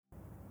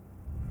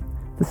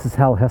This is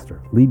Hal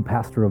Hester, lead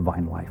pastor of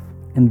Vine Life,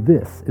 and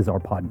this is our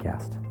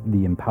podcast,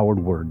 The Empowered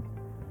Word.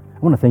 I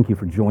want to thank you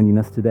for joining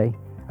us today.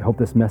 I hope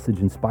this message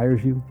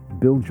inspires you,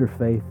 builds your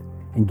faith,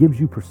 and gives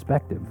you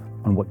perspective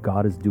on what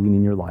God is doing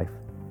in your life.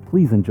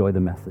 Please enjoy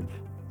the message.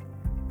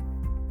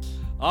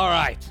 All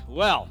right.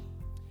 Well,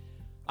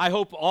 I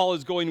hope all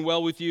is going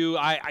well with you.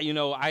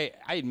 I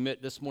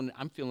admit this morning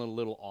I'm feeling a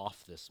little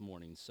off this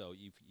morning, so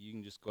you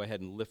can just go ahead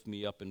and lift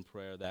me up in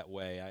prayer that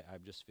way.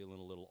 I'm just feeling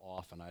a little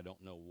off, and I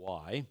don't know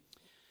why.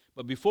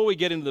 But before we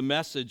get into the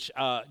message,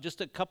 just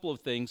a couple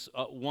of things.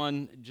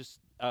 One,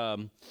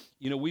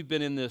 we've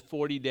been in the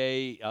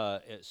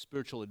 40-day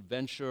spiritual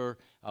adventure.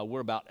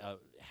 We're about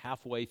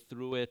halfway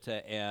through it,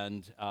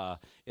 and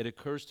it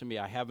occurs to me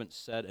I haven't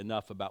said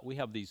enough about, we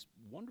have these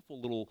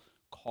wonderful little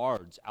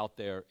cards out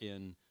there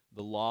in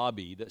the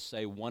lobby that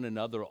say one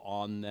another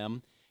on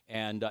them,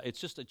 and it's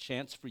just a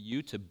chance for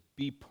you to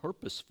be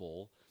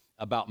purposeful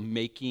about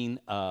making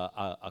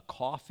a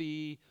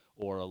coffee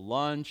or a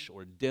lunch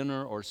or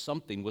dinner or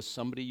something with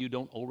somebody you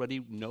don't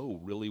already know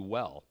really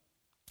well.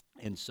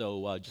 And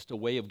so just a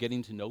way of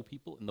getting to know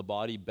people in the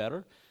body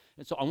better.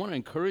 And so I want to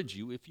encourage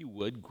you, if you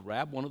would,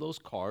 grab one of those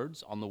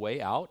cards on the way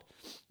out,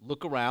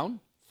 look around,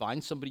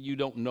 find somebody you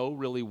don't know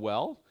really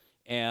well,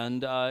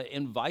 and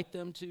invite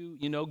them to,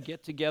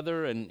 get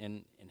together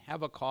and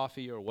have a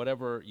coffee or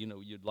whatever,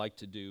 you'd like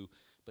to do,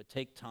 but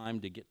take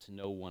time to get to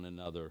know one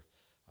another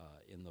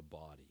in the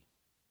body.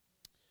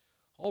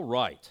 All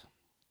right.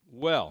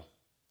 Well,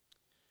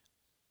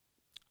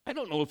 I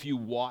don't know if you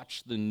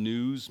watch the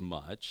news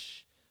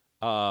much.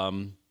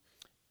 I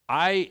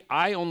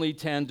only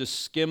tend to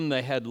skim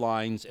the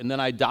headlines, and then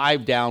I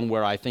dive down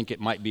where I think it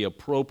might be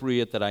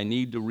appropriate that I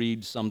need to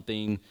read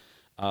something.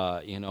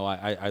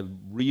 I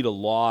read a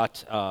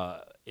lot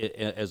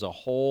as a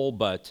whole,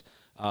 but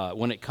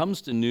when it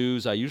comes to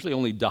news, I usually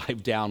only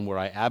dive down where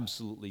I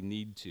absolutely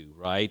need to,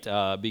 right?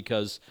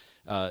 Because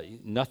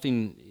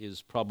nothing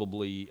is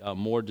probably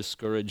more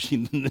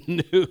discouraging than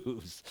the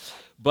news.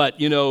 But,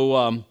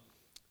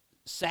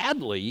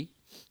 sadly,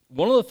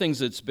 one of the things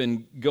that's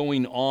been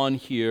going on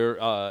here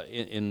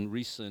in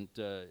recent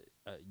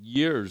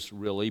years,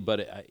 really, but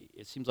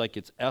it seems like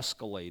it's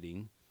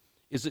escalating,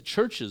 is that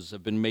churches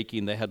have been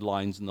making the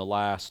headlines in the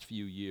last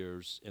few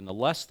years in a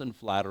less than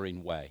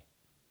flattering way.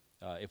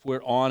 If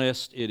we're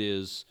honest, it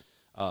is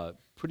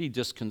pretty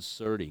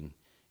disconcerting.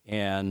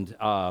 And,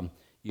 I've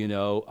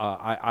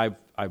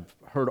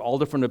heard all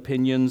different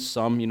opinions,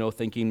 some,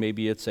 thinking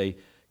maybe it's a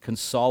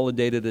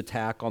consolidated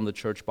attack on the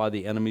church by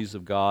the enemies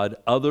of God.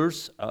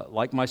 Others,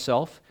 like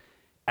myself,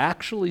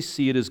 actually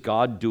see it as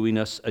God doing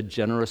us a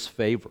generous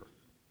favor.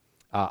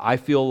 I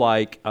feel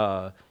like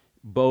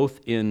both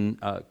in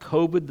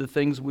COVID, the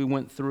things we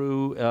went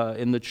through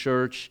in the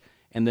church,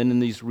 and then in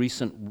these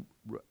recent,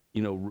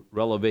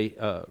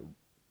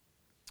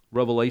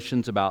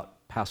 revelations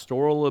about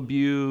pastoral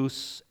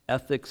abuse,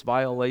 ethics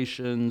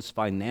violations,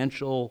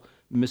 financial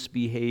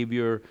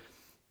misbehavior,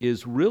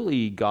 is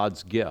really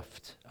God's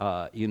gift,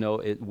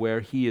 where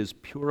He is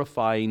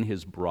purifying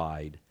His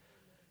bride,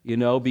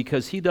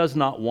 because He does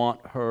not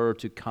want her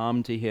to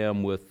come to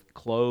Him with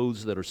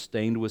clothes that are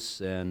stained with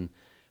sin.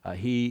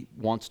 He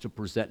wants to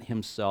present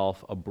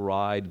Himself a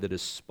bride that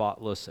is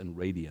spotless and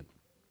radiant.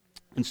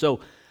 And so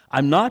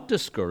I'm not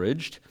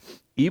discouraged,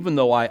 even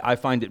though I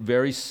find it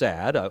very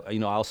sad,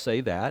 I'll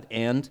say that,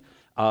 and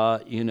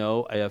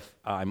if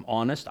I'm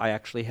honest, I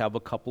actually have a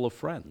couple of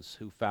friends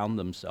who found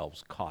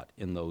themselves caught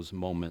in those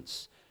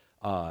moments,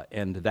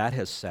 and that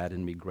has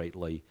saddened me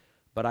greatly.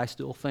 But I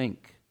still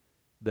think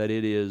that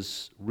it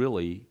is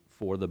really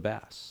for the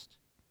best.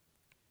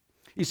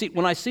 You see,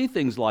 when I see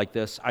things like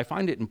this, I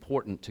find it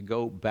important to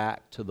go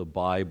back to the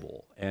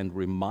Bible and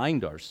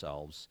remind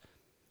ourselves,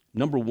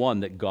 number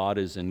one, that God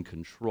is in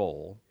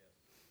control,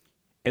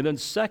 and then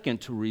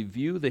second, to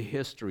review the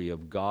history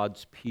of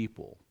God's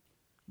people,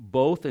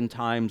 both in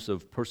times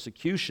of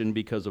persecution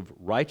because of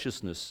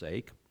righteousness'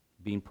 sake,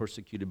 being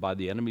persecuted by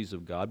the enemies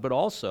of God, but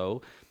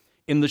also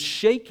in the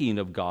shaking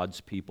of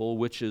God's people,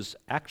 which is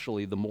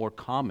actually the more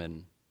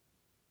common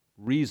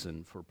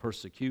reason for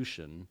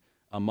persecution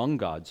among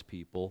God's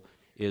people,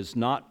 is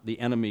not the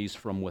enemies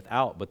from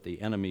without, but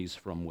the enemies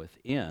from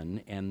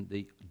within, and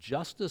the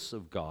justice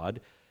of God,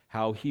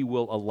 how He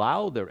will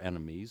allow their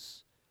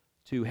enemies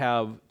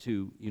to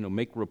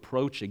make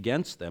reproach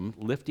against them,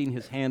 lifting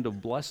His hand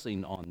of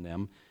blessing on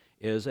them,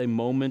 is a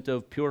moment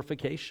of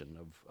purification,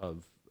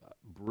 of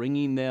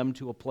bringing them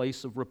to a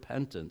place of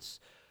repentance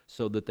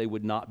so that they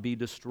would not be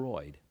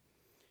destroyed.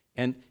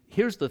 And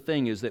here's the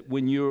thing, is that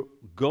when you're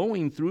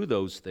going through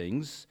those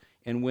things,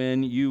 and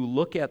when you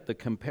look at the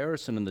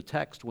comparison in the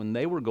text when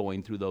they were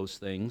going through those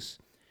things,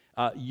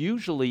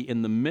 usually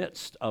in the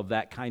midst of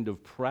that kind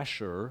of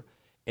pressure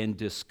and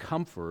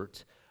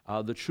discomfort,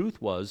 the truth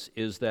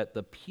is that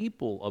the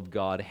people of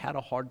God had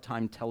a hard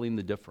time telling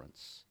the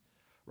difference,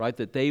 right?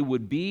 That they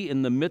would be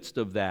in the midst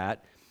of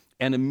that,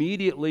 and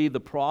immediately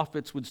the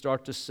prophets would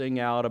start to sing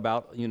out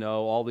about,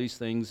 all these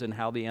things and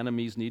how the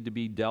enemies need to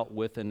be dealt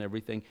with and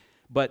everything.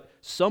 But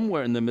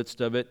somewhere in the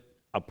midst of it,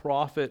 a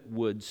prophet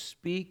would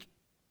speak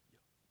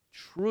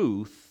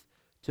truth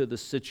to the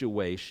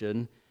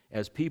situation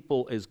as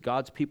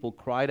God's people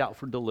cried out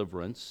for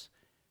deliverance,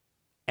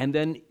 and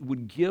then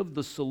would give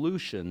the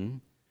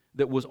solution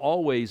that was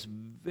always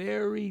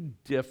very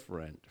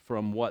different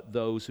from what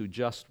those who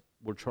just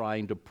were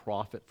trying to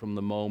profit from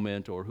the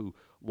moment or who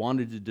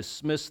wanted to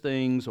dismiss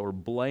things or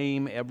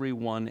blame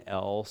everyone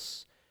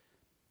else.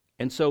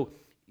 And so,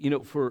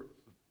 for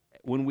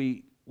when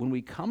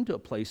we come to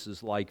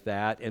places like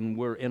that and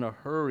we're in a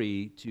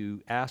hurry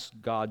to ask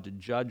God to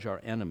judge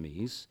our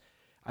enemies,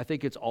 I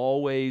think it's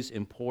always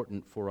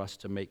important for us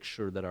to make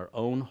sure that our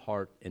own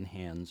heart and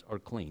hands are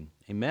clean.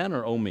 Amen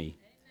or oh me? Amen.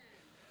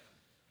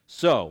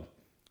 So,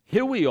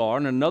 here we are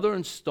in another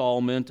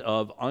installment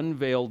of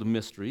Unveiled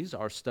Mysteries,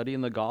 our study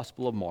in the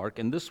Gospel of Mark,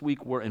 and this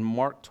week we're in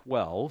Mark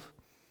 12,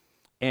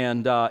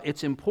 and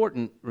it's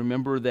important,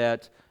 remember,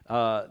 that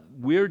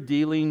we're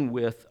dealing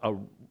with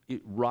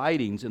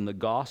writings in the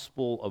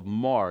Gospel of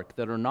Mark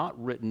that are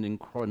not written in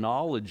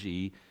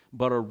chronology,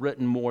 but are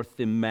written more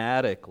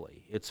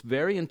thematically. It's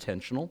very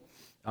intentional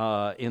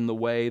in the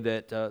way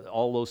that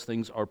all those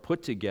things are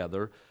put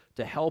together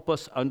to help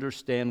us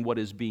understand what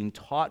is being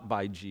taught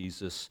by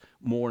Jesus,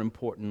 more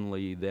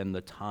importantly than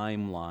the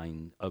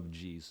timeline of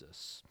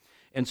Jesus.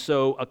 And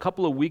so a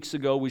couple of weeks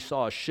ago, we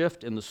saw a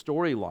shift in the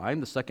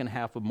storyline, the second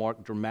half of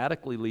Mark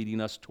dramatically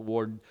leading us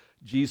toward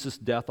Jesus'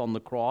 death on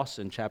the cross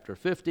in chapter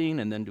 15,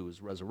 and then to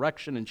his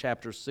resurrection in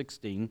chapter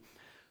 16.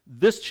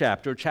 This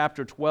chapter,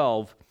 chapter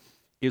 12,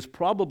 is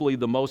probably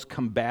the most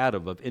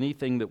combative of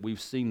anything that we've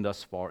seen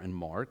thus far in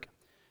Mark.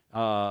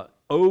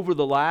 Over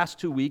the last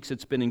 2 weeks,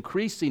 it's been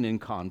increasing in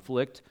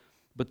conflict,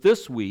 but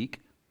this week,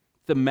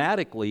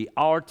 thematically,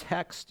 our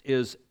text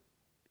is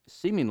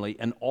seemingly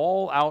an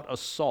all-out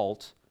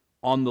assault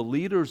on the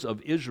leaders of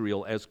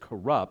Israel as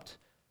corrupt,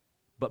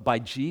 but by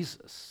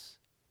Jesus.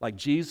 Like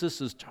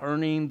Jesus is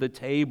turning the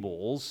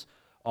tables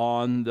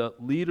on the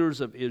leaders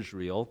of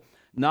Israel,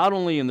 not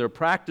only in their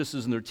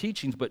practices and their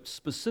teachings, but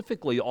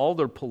specifically all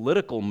their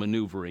political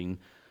maneuvering,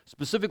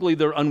 specifically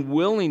their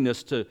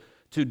unwillingness to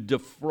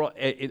defraud,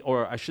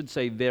 or I should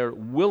say their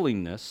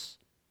willingness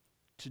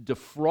to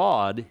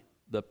defraud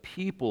the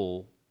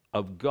people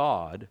of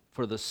God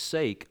for the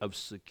sake of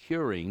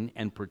securing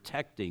and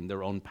protecting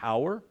their own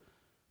power,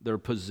 their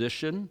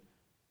position.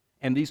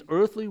 And these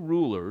earthly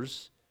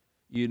rulers,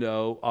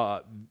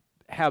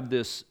 have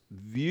this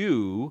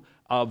view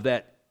of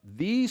that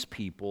these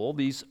people,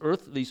 these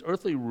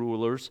earthly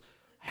rulers,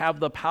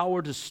 have the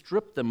power to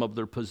strip them of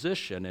their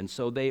position, and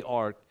so they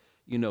are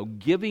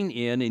giving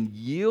in and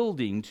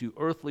yielding to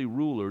earthly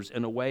rulers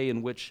in a way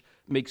in which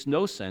makes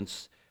no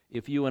sense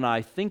if you and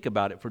I think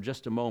about it for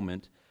just a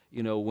moment.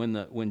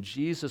 When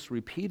Jesus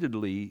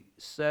repeatedly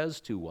says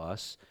to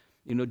us,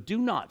 do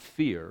not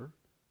fear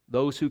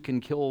those who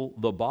can kill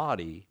the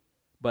body,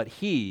 but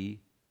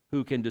he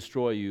who can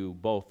destroy you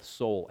both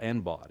soul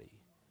and body.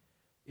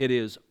 It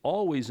is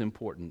always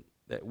important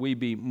that we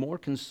be more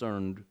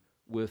concerned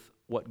with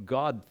what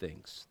God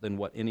thinks than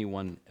what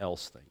anyone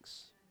else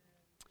thinks.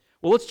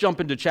 Well, let's jump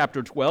into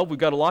chapter 12. We've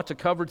got a lot to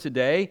cover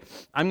today.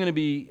 I'm going to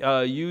be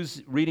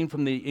reading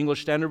from the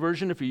English Standard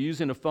Version. If you're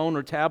using a phone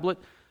or tablet,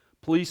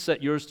 please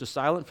set yours to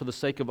silent for the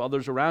sake of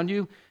others around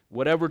you.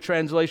 Whatever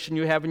translation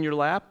you have in your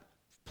lap,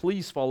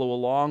 please follow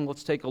along.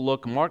 Let's take a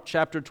look. Mark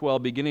chapter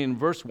 12, beginning in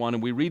verse 1,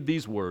 and we read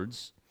these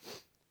words.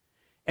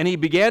 And he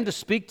began to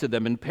speak to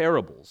them in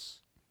parables.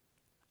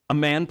 A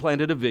man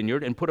planted a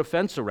vineyard and put a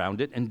fence around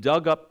it and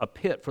dug up a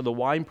pit for the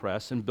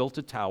winepress and built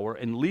a tower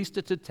and leased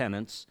it to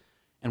tenants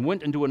and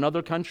went into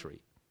another country.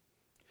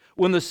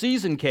 When the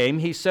season came,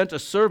 he sent a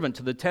servant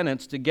to the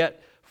tenants to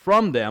get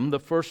from them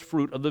the first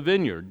fruit of the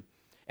vineyard.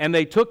 And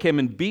they took him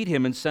and beat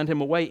him and sent him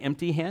away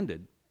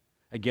empty-handed.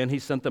 Again, he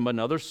sent them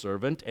another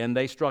servant, and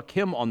they struck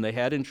him on the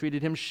head and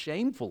treated him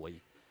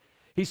shamefully.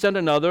 He sent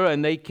another,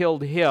 and they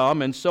killed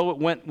him, and so it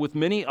went with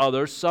many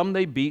others. Some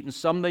they beat, and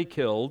some they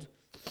killed.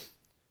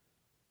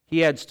 He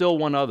had still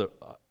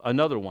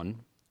another one,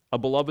 a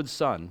beloved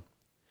son.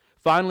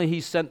 Finally, he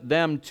sent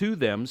them to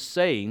them,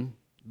 saying,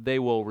 they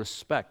will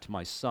respect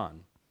my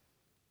son.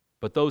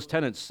 But those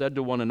tenants said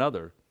to one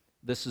another,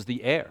 this is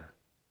the heir.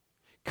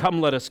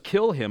 Come, let us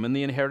kill him, and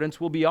the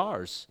inheritance will be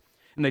ours.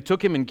 And they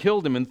took him and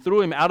killed him and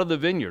threw him out of the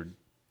vineyard.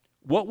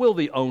 What will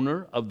the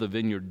owner of the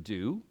vineyard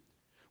do?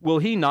 Will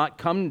he not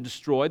come and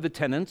destroy the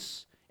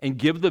tenants and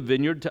give the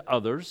vineyard to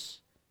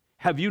others?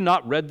 Have you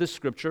not read this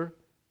scripture?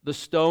 The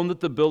stone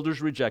that the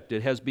builders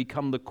rejected has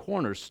become the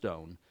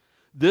cornerstone.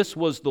 This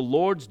was the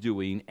Lord's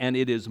doing, and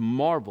it is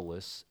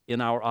marvelous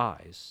in our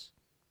eyes.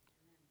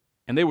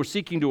 And they were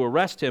seeking to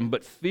arrest him,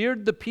 but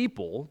feared the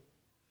people,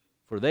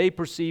 for they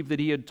perceived that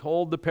he had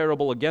told the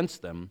parable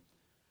against them.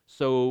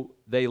 So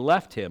they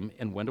left him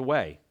and went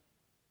away.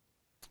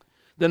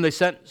 Then they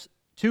sent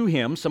to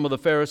him some of the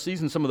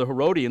Pharisees and some of the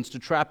Herodians to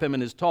trap him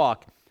in his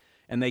talk.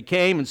 And they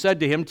came and said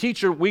to him,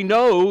 Teacher, we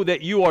know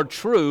that you are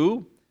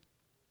true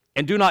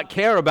and do not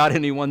care about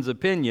anyone's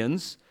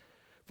opinions,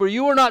 for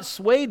you are not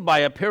swayed by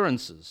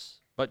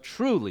appearances, but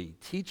truly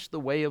teach the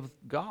way of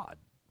God.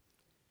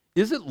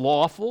 Is it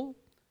lawful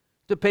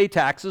to pay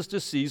taxes to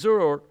Caesar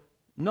or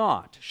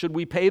not? Should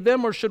we pay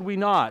them or should we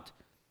not?"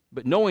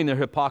 But knowing their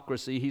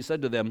hypocrisy, he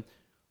said to them,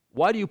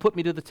 "Why do you put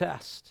me to the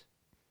test?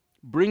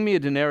 Bring me a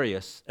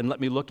denarius and let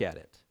me look at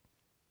it."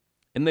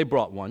 And they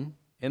brought one,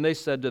 and they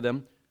said to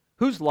them,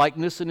 "Whose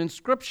likeness and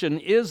inscription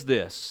is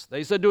this?"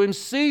 They said to him,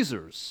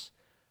 "Caesar's."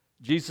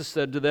 Jesus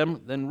said to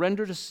them, "Then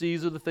render to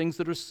Caesar the things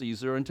that are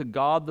Caesar, and to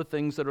God the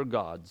things that are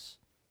God's."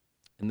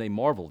 And they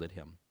marveled at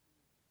him.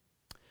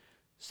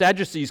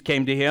 Sadducees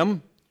came to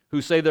him,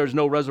 who say there's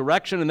no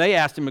resurrection, and they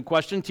asked him a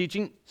question,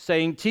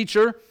 saying,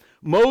 "Teacher,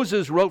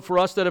 Moses wrote for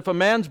us that if a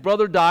man's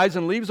brother dies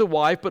and leaves a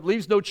wife but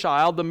leaves no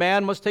child, the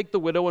man must take the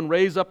widow and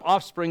raise up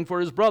offspring for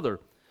his brother.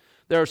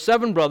 There are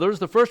 7 brothers.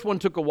 The first one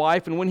took a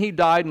wife, and when he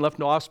died and left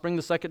no offspring,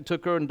 the second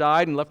took her and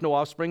died and left no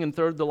offspring, and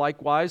third the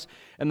likewise,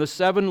 and the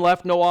 7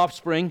 left no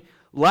offspring.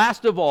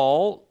 Last of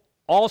all,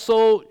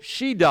 also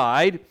she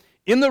died.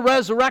 In the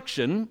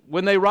resurrection,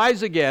 when they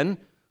rise again,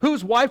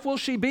 whose wife will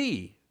she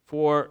be?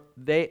 For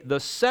the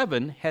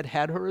 7 had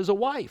had her as a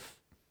wife."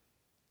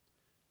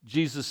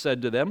 Jesus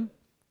said to them,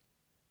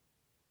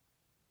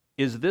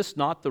 "Is this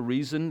not the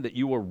reason that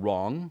you are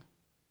wrong?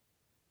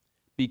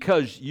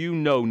 Because you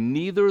know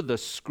neither the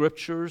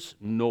Scriptures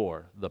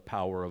nor the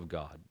power of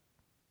God.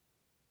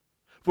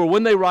 For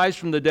when they rise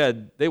from the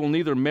dead, they will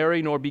neither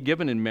marry nor be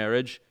given in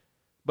marriage,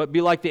 but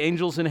be like the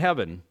angels in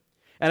heaven.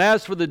 And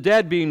as for the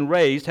dead being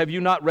raised, have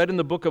you not read in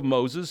the book of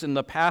Moses, in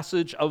the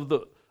passage of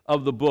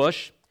the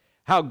bush,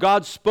 how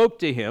God spoke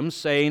to him,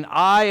 saying,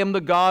 'I am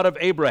the God of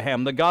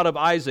Abraham, the God of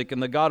Isaac,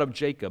 and the God of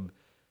Jacob'?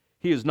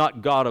 He is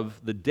not God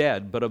of the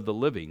dead, but of the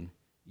living.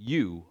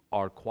 You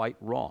are quite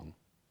wrong."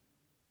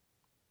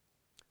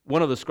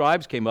 One of the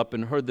scribes came up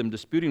and heard them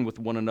disputing with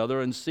one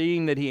another, and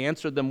seeing that he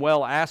answered them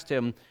well, asked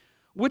him,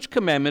 "Which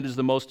commandment is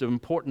the most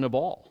important of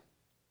all?"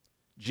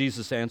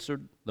 Jesus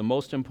answered, "The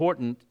most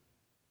important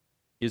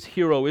is,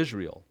 'Hear, O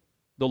Israel,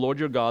 the Lord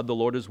your God, the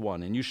Lord is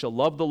one. And you shall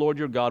love the Lord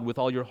your God with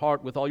all your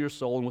heart, with all your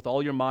soul, and with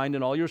all your mind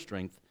and all your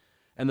strength.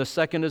 And the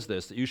second is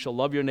this, that you shall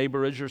love your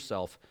neighbor as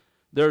yourself.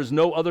 There is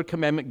no other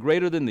commandment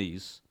greater than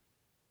these.'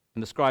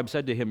 And the scribe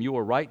said to him, 'You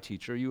are right,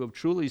 teacher. You have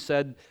truly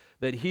said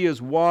that he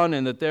is one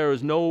and that there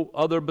is no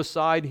other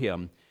beside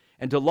him.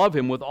 And to love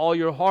him with all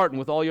your heart and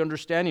with all your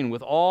understanding,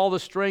 with all the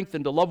strength,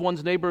 and to love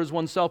one's neighbor as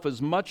oneself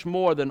is much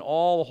more than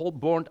all whole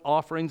burnt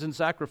offerings and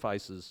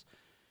sacrifices.'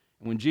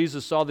 And when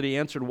Jesus saw that he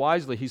answered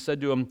wisely, he said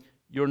to him,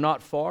 'You're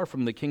not far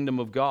from the kingdom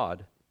of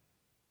God.'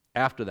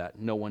 After that,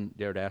 no one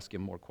dared ask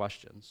him more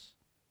questions.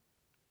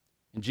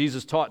 And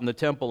Jesus taught in the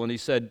temple, and he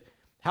said,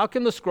 'How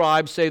can the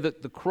scribes say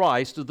that the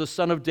Christ is the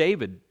son of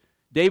David?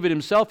 David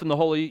himself in the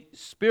Holy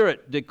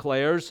Spirit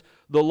declares,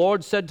 "The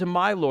Lord said to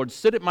my Lord,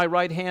 sit at my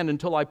right hand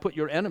until I put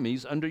your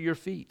enemies under your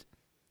feet."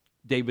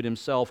 David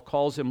himself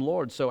calls him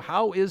Lord. So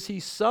how is he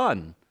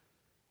son?'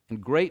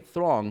 And great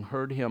throng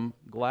heard him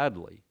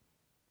gladly.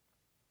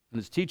 In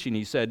his teaching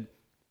he said,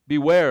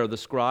 'Beware the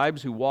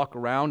scribes who walk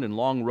around in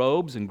long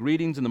robes and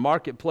greetings in the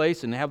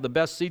marketplace and have the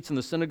best seats in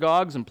the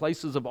synagogues and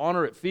places of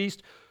honor at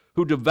feast,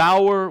 who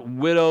devour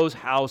widows'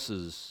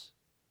 houses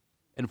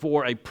and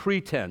for a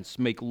pretense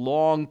make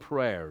long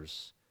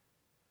prayers.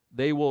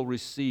 They will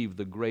receive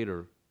the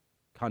greater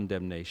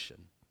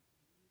condemnation.'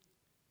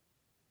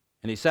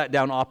 And he sat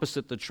down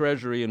opposite the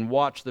treasury and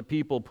watched the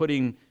people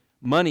putting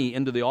money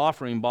into the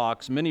offering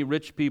box. Many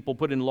rich people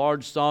put in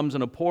large sums,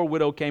 and a poor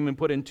widow came and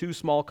put in 2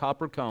 small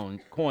copper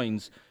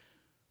coins,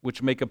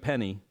 which make a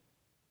penny.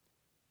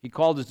 He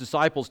called his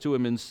disciples to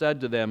him and said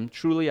to them,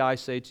 'Truly I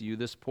say to you,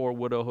 this poor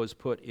widow has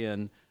put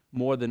in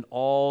more than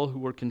all who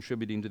were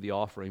contributing to the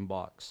offering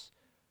box.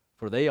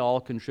 For they all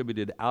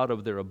contributed out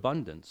of their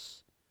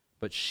abundance,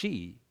 but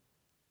she,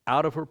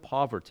 out of her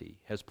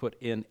poverty, has put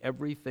in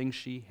everything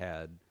she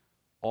had,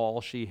 all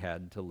she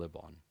had to live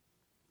on.'"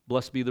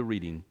 Blessed be the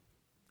reading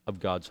of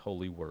God's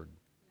holy word.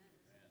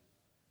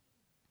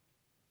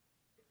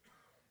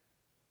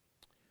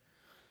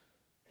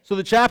 So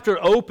the chapter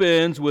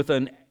opens with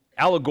an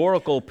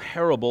allegorical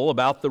parable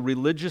about the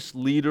religious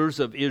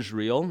leaders of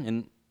Israel,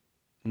 and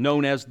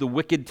known as the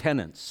wicked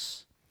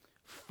tenants,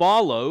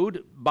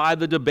 followed by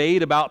the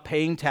debate about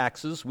paying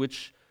taxes,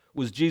 which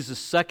was Jesus'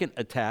 second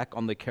attack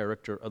on the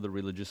character of the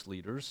religious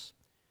leaders,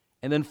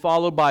 and then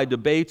followed by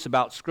debates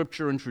about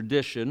Scripture and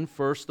tradition,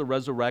 first the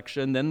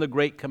resurrection, then the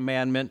Great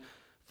Commandment,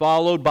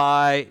 followed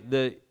by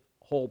the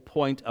whole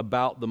point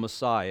about the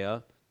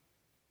Messiah.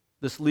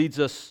 This leads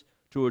us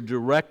to a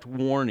direct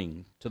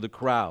warning to the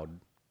crowd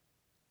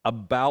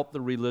about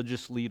the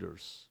religious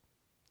leaders,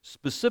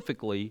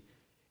 specifically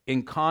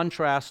in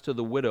contrast to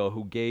the widow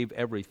who gave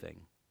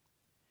everything.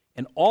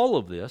 And all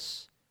of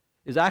this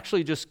is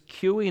actually just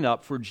queuing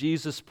up for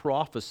Jesus'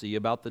 prophecy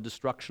about the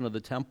destruction of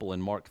the temple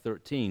in Mark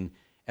 13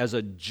 as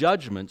a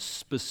judgment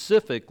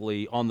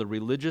specifically on the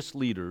religious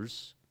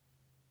leaders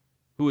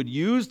who had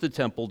used the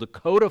temple to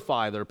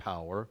codify their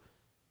power,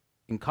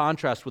 in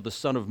contrast with the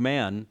Son of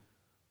Man,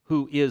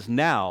 who is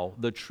now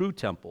the true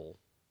temple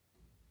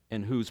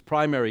and whose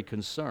primary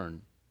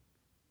concern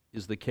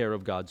is the care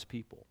of God's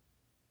people.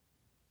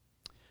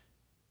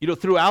 You know,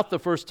 throughout the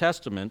First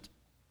Testament,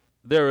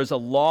 there is a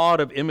lot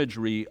of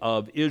imagery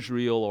of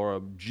Israel or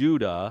of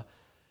Judah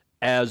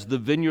as the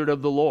vineyard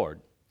of the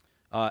Lord.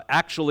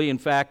 Actually, in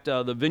fact,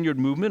 the vineyard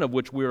movement of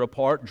which we're a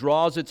part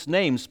draws its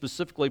name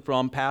specifically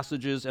from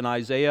passages in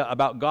Isaiah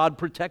about God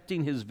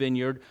protecting his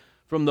vineyard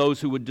from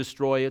those who would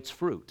destroy its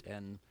fruit.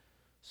 And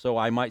so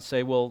I might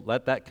say, well,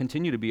 let that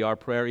continue to be our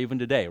prayer even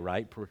today,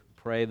 right?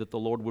 Pray that the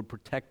Lord would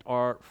protect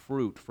our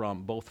fruit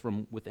from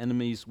with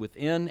enemies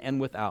within and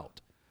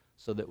without,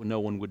 so that no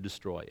one would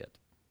destroy it.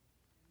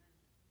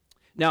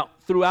 Now,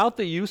 throughout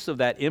the use of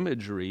that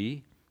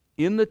imagery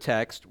in the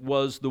text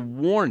was the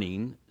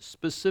warning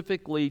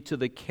specifically to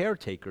the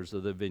caretakers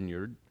of the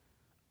vineyard,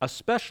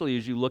 especially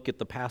as you look at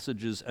the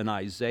passages in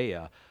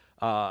Isaiah.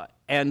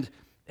 And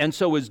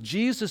so as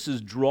Jesus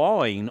is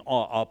drawing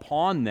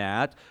upon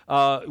that,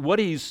 what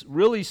he's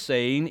really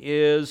saying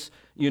is,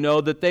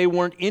 that they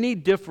weren't any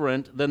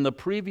different than the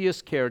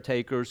previous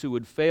caretakers who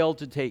had failed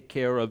to take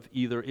care of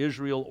either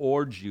Israel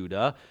or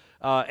Judah.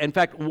 In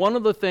fact, one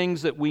of the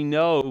things that we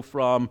know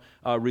from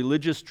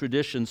religious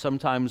tradition,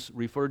 sometimes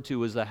referred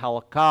to as the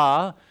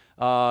halakha,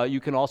 you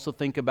can also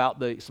think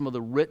about some of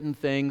the written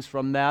things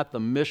from that, the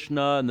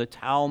Mishnah and the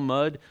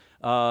Talmud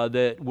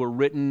that were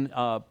written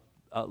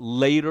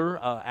later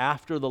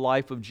after the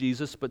life of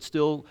Jesus, but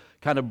still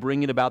kind of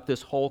bringing about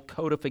this whole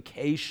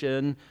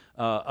codification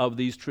of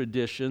these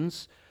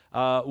traditions,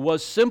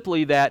 was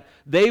simply that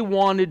they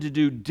wanted to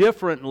do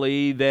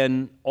differently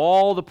than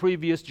all the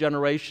previous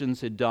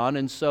generations had done.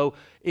 And so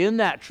in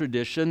that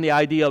tradition, the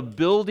idea of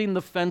building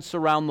the fence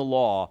around the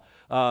law,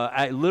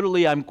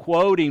 I'm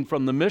quoting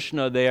from the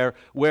Mishnah there,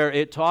 where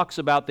it talks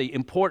about the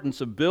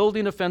importance of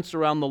building a fence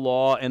around the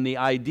law, and the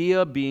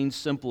idea being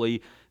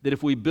simply that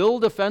if we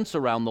build a fence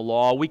around the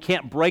law, we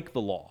can't break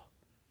the law.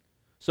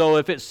 So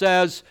if it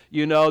says,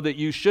 that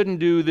you shouldn't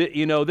do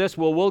this,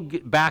 well, we'll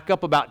back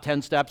up about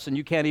 10 steps and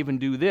you can't even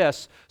do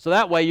this. So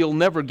that way you'll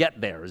never get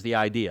there is the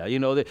idea.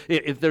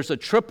 If there's a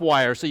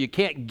tripwire, so you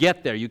can't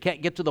get there. You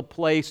can't get to the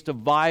place to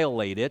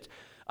violate it.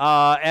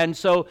 And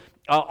so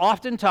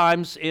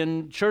oftentimes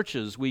in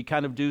churches, we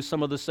kind of do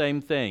some of the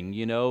same thing,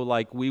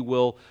 like we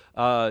will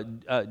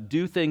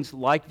do things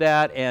like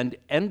that and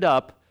end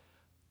up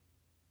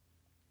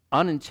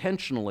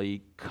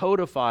unintentionally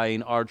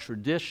codifying our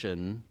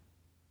tradition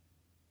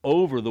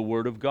over the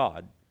Word of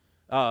God.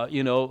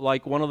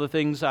 Like one of the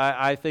things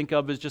I think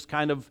of is just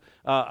kind of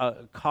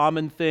a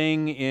common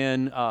thing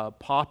in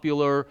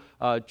popular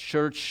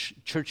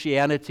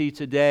churchianity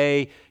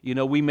today.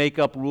 We make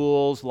up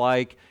rules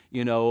like,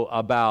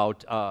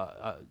 about,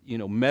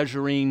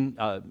 measuring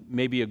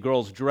maybe a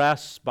girl's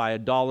dress by a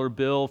dollar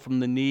bill from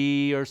the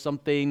knee or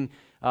something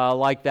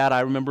like that. I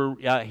remember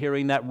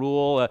hearing that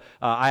rule.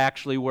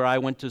 Where I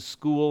went to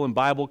school and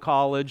Bible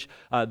college,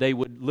 they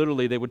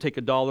would take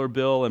a dollar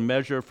bill and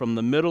measure from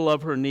the middle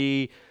of her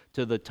knee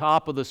to the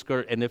top of the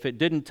skirt, and if it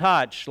didn't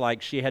touch,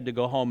 she had to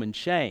go home and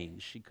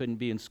change. She couldn't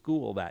be in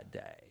school that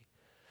day.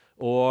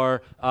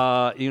 Or,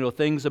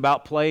 things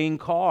about playing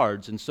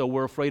cards, and so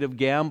we're afraid of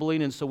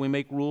gambling, and so we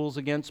make rules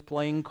against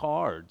playing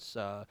cards.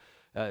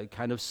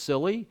 Kind of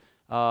silly.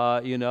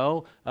 I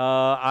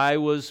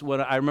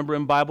remember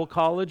in Bible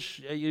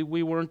college,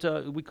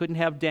 we couldn't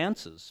have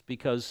dances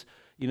because,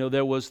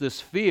 there was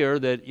this fear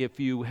that if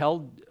you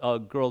held a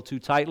girl too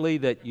tightly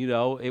that,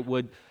 it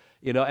would,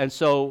 and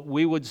so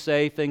we would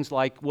say things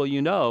like,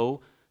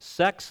 well,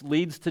 sex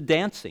leads to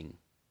dancing.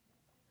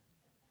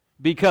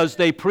 Because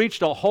they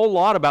preached a whole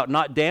lot about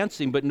not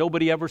dancing, but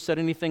nobody ever said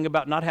anything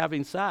about not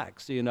having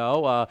sex,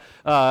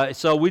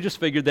 So we just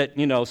figured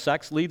that,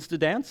 sex leads to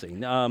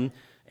dancing.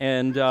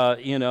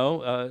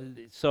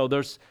 So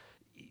there's,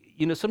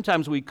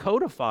 sometimes we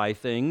codify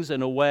things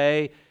in a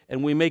way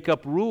and we make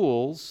up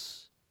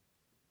rules,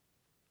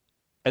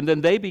 and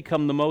then they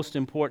become the most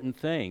important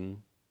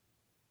thing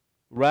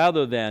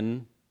rather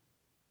than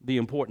the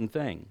important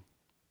thing.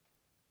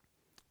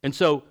 And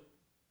so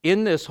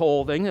in this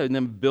whole thing, and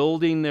them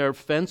building their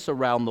fence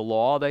around the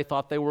law, they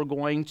thought they were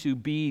going to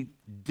be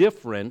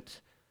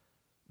different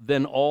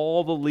than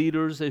all the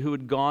leaders who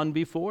had gone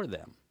before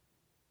them.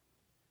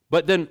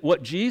 But then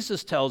what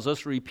Jesus tells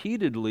us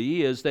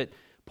repeatedly is that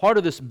part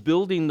of this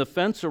building the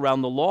fence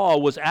around the law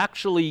was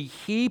actually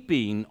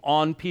heaping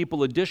on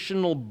people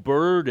additional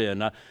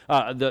burden.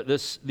 And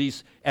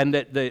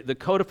that the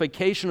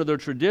codification of their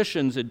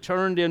traditions had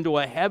turned into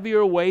a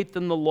heavier weight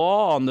than the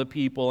law on the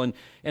people.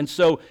 And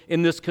so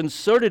in this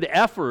concerted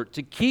effort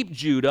to keep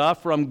Judah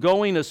from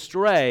going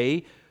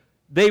astray,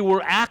 they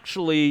were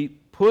actually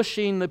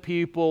pushing the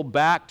people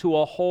back to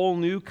a whole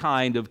new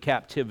kind of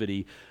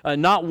captivity.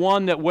 Not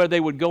one where they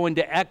would go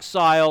into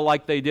exile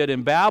like they did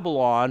in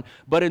Babylon,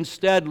 but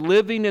instead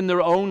living in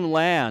their own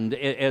land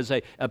as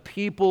a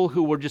people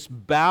who were just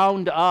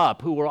bound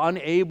up, who were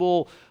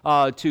unable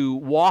to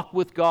walk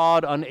with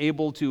God,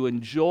 unable to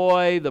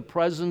enjoy the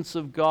presence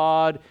of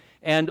God.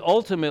 And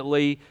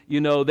ultimately,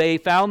 they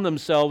found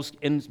themselves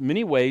in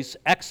many ways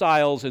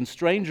exiles and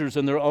strangers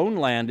in their own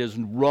land as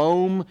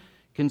Rome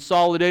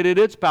consolidated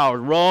its power.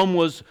 Rome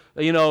was,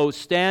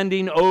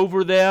 standing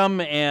over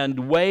them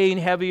and weighing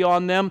heavy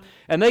on them,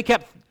 and they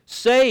kept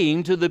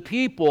saying to the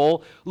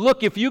people,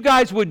 look, if you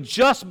guys would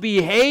just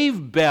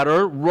behave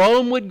better,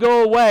 Rome would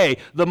go away.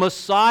 The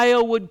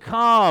Messiah would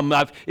come.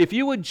 If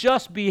you would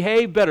just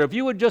behave better, if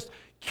you would just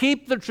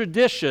keep the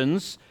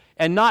traditions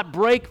and not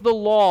break the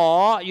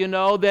law,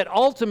 that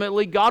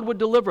ultimately God would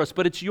deliver us.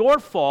 But it's your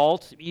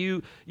fault.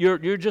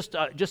 You're just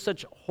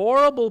such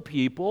horrible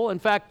people. In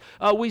fact,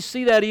 we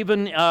see that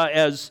even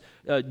as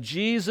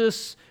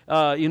Jesus,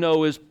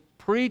 is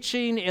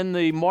preaching in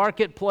the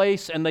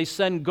marketplace, and they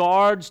send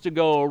guards to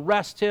go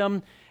arrest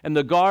him, and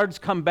the guards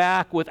come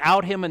back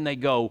without him, and they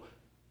go,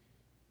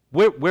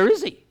 where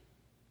is he?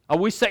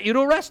 We sent you to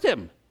arrest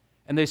him.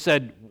 And they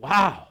said,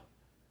 wow,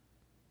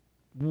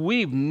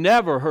 we've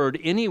never heard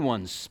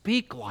anyone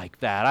speak like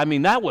that. I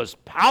mean, that was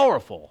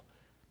powerful.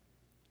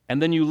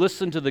 And then you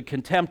listen to the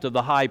contempt of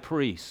the high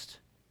priest.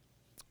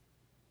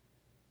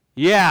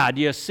 Yeah, do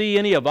you see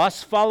any of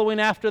us following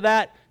after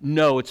that?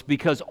 No, it's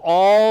because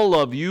all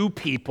of you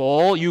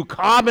people, you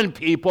common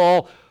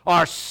people,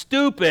 are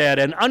stupid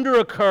and under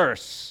a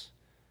curse.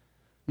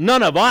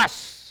 None of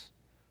us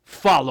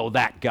follow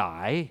that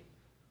guy.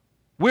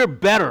 We're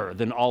better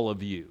than all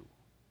of you.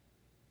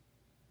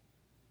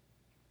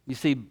 You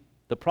see,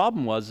 the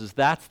problem is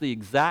that's the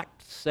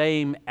exact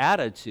same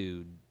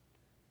attitude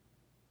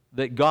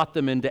that got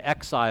them into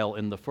exile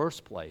in the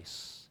first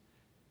place.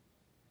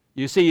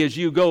 You see, as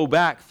you go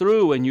back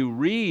through and you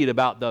read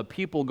about the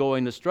people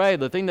going astray,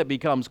 the thing that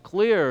becomes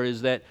clear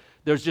is that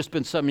there's just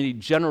been so many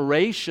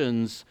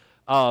generations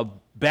of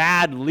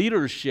bad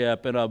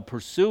leadership and of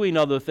pursuing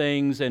other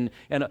things and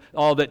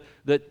all that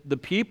the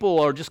people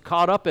are just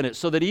caught up in it.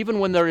 So that even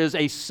when there is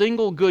a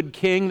single good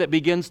king that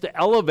begins to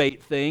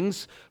elevate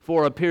things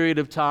for a period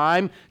of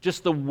time,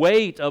 just the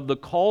weight of the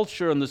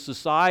culture and the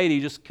society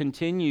just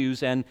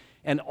continues, and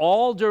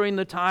all during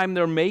the time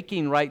they're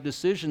making right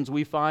decisions,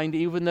 we find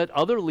even that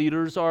other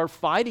leaders are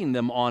fighting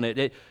them on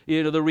it.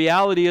 The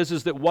reality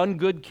is that one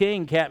good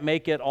king can't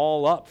make it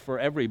all up for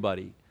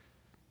everybody.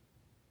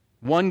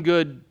 One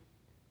good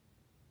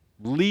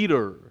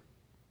leader,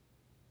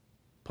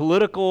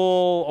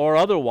 political or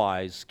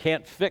otherwise,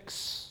 can't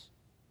fix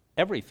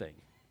everything.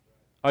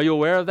 Are you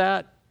aware of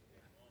that?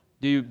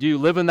 Do you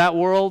live in that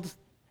world?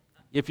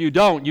 If you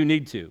don't, you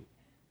need to.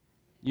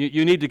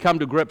 You need to come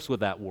to grips with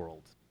that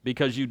world,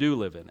 because you do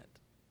live in it.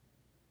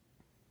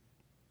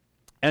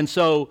 And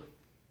so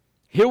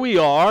here we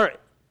are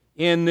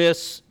in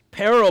this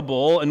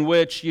parable in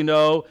which,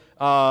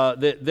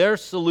 their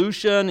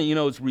solution,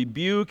 is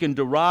rebuke and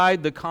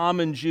deride the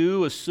common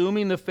Jew,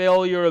 assuming the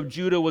failure of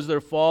Judah was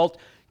their fault,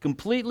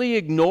 completely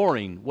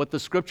ignoring what the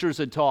Scriptures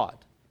had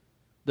taught,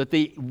 that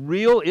the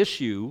real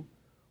issue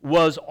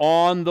was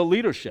on the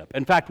leadership.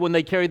 In fact, when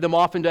they carried them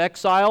off into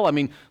exile,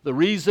 the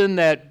reason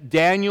that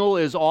Daniel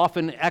is off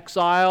in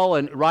exile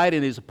and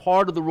is a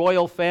part of the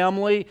royal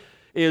family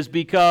is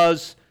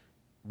because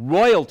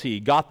royalty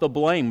got the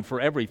blame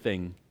for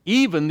everything.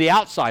 Even the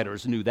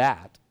outsiders knew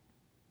that.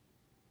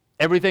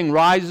 Everything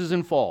rises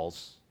and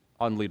falls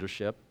on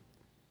leadership.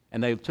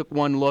 And they took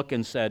one look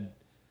and said,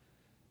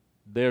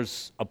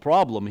 there's a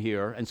problem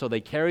here. And so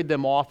they carried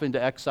them off into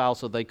exile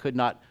so they could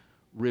not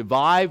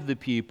revive the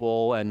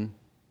people, and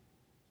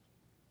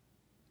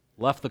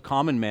left the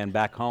common man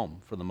back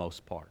home for the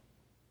most part.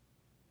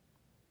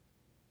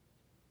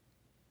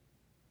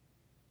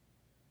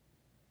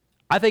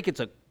 I think it's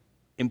an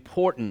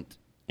important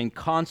and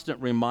constant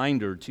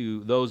reminder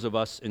to those of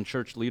us in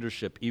church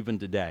leadership even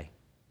today.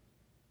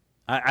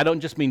 I don't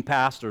just mean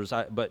pastors,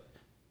 but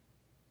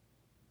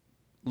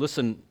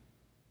listen,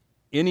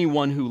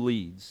 anyone who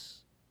leads,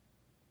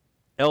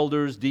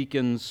 elders,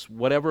 deacons,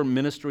 whatever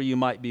ministry you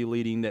might be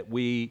leading, that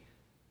we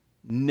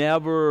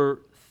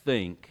never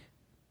think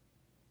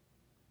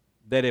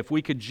that if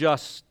we could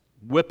just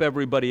whip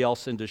everybody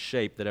else into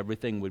shape, that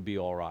everything would be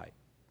all right.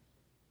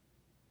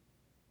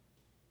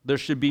 There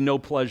should be no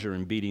pleasure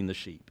in beating the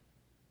sheep.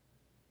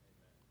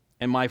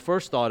 And my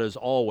first thought is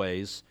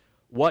always,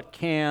 what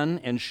can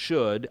and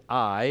should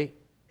I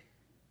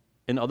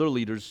and other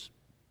leaders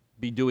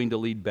be doing to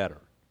lead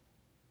better?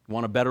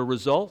 Want a better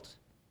result?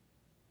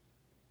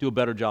 Do a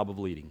better job of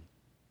leading.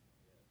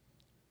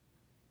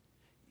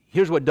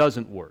 Here's what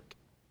doesn't work.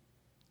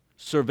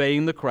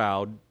 Surveying the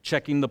crowd,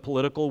 checking the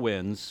political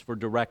winds for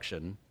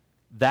direction,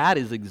 that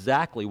is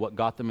exactly what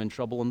got them in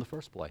trouble in the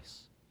first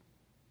place.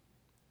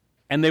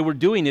 And they were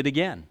doing it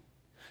again.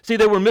 See,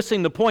 they were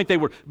missing the point. They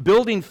were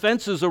building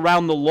fences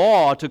around the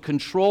law to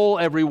control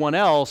everyone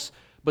else,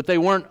 but they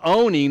weren't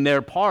owning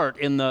their part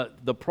in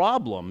the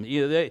problem.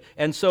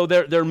 And so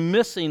they're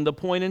missing the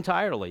point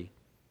entirely.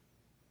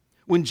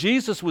 When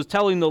Jesus was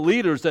telling the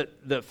leaders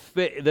that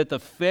the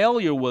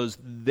failure was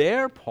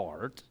their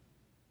part,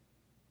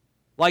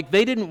 like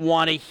they didn't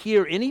want to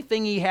hear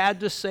anything he had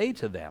to say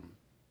to them.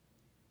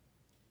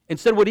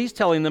 Instead, what he's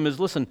telling them is,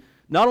 listen,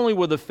 not only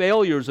were the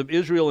failures of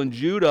Israel and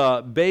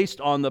Judah based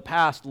on the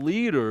past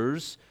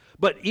leaders,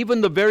 but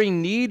even the very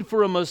need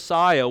for a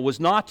Messiah was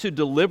not to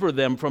deliver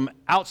them from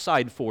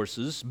outside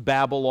forces,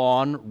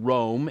 Babylon,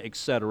 Rome,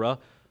 etc.,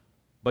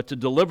 but to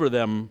deliver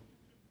them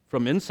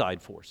from inside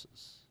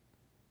forces.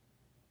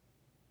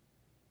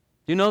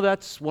 You know,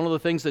 that's one of the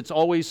things that's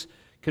always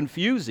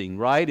confusing,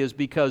 right? Is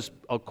because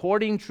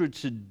according to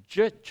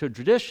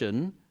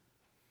tradition,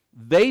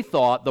 they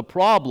thought the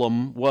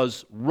problem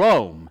was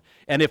Rome.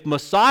 And if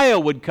Messiah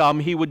would come,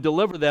 he would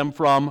deliver them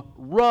from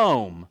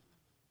Rome.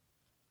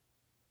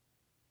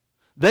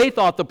 They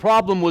thought the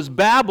problem was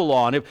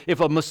Babylon. If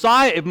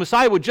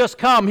Messiah would just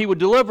come, he would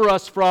deliver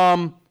us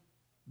from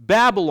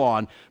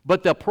Babylon.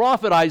 But the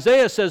prophet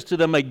Isaiah says to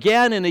them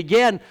again and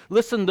again,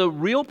 listen, the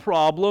real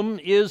problem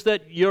is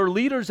that your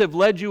leaders have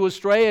led you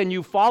astray and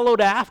you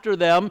followed after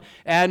them.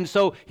 And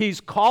so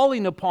he's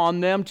calling upon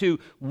them to,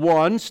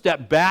 one,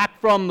 step back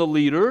from the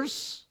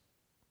leaders.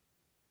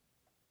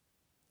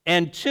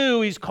 And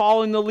two, he's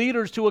calling the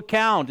leaders to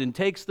account and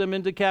takes them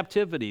into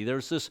captivity.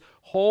 There's this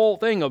whole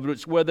thing of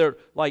it's where they're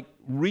like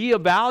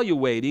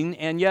reevaluating,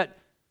 and yet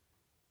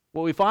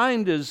what we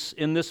find is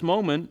in this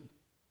moment,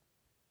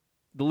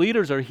 the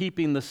leaders are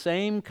heaping the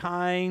same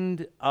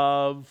kind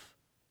of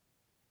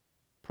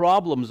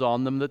problems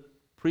on them that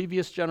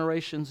previous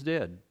generations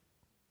did.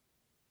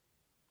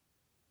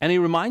 And he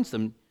reminds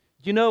them,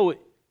 you know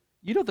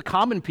the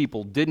common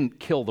people didn't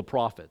kill the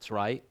prophets,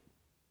 right?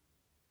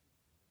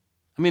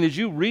 I mean, as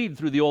you read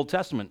through the Old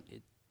Testament,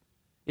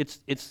 it's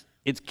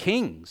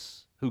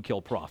kings who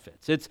kill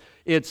prophets.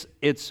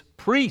 It's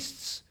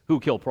priests who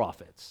kill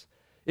prophets.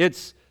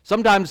 It's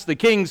sometimes the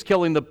kings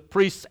killing the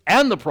priests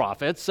and the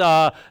prophets,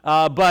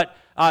 but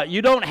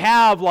you don't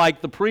have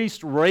like the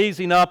priest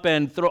raising up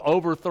and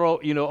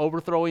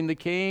overthrowing the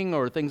king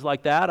or things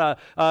like that.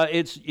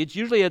 It's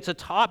usually a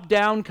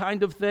top-down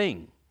kind of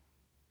thing.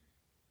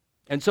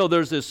 And so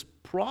there's this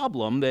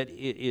problem that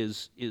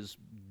is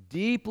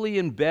deeply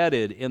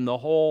embedded in the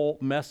whole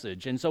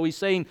message. And so he's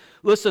saying,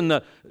 listen,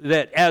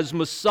 that as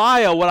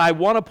Messiah, what I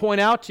want to point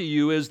out to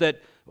you is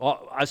that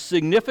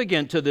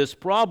significant to this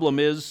problem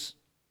is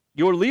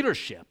your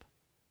leadership.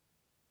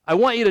 I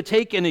want you to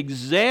take and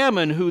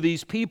examine who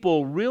these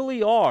people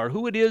really are,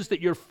 who it is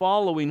that you're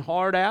following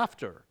hard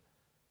after.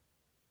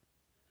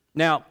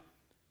 Now,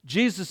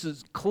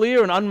 Jesus'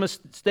 clear and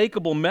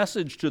unmistakable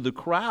message to the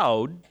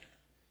crowd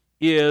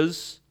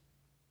is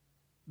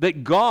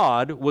that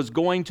God was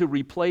going to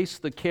replace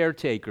the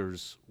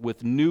caretakers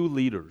with new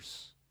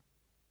leaders.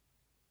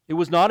 It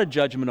was not a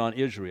judgment on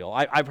Israel.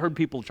 I've heard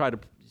people try to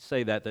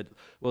say that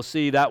well,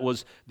 see, that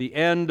was the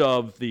end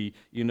of the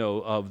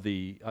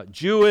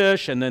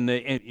Jewish, and then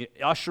the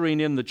ushering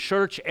in the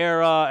church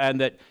era,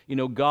 and that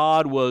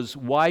God was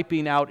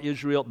wiping out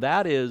Israel.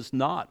 That is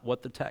not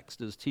what the text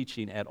is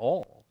teaching at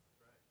all.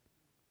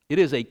 It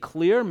is a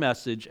clear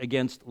message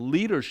against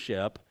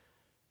leadership.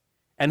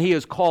 And he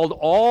has called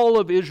all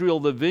of Israel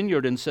the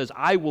vineyard and says,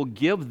 I will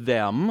give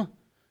them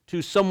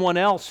to someone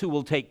else who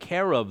will take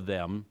care of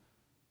them,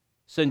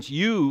 since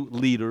you,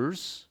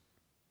 leaders,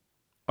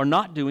 are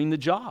not doing the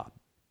job.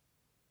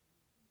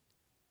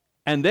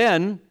 And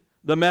then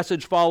the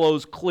message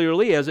follows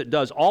clearly, as it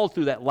does all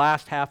through that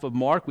last half of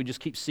Mark. We just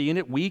keep seeing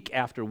it week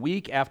after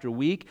week after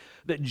week,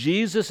 that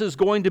Jesus is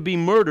going to be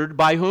murdered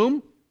by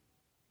whom?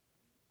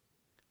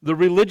 The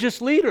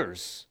religious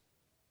leaders.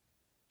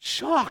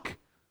 Shock.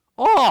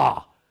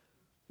 Awe.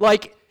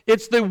 Like,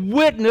 it's the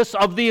witness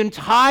of the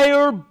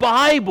entire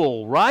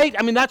Bible, right?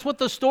 I mean, that's what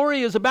the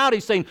story is about.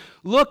 He's saying,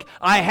 look,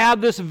 I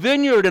have this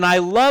vineyard and I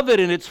love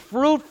it and it's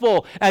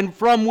fruitful. And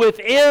from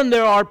within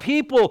there are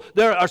people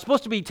that are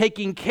supposed to be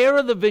taking care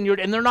of the vineyard,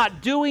 and they're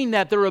not doing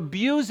that. They're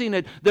abusing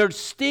it. They're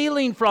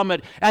stealing from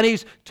it. And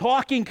he's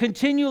talking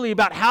continually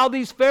about how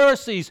these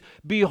Pharisees,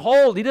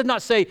 behold, he did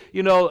not say,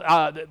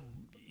 the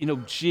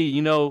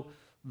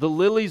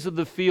lilies of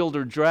the field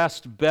are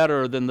dressed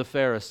better than the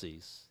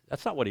Pharisees.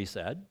 That's not what he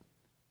said.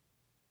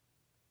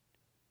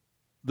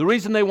 The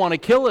reason they want to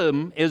kill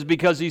him is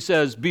because he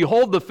says,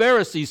 behold the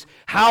Pharisees,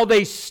 how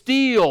they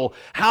steal,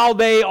 how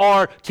they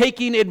are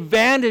taking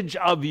advantage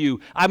of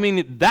you. I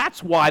mean,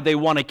 that's why they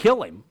want to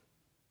kill him.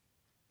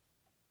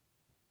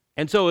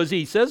 And so as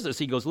he says this,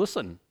 he goes,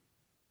 listen,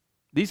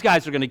 these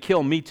guys are going to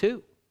kill me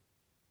too,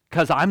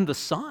 because I'm the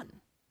Son.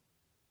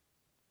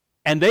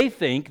 And they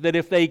think that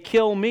if they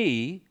kill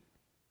me,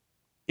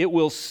 it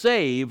will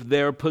save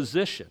their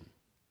position,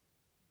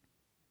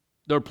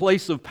 their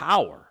place of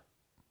power.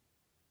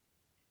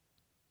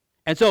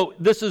 And so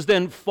this is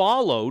then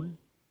followed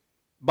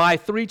by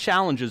 3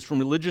 challenges from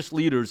religious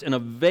leaders in a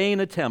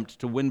vain attempt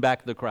to win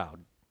back the crowd.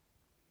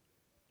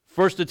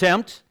 First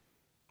attempt,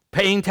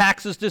 paying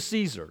taxes to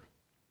Caesar,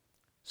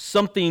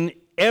 something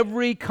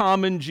every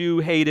common Jew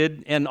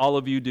hated, and all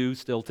of you do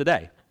still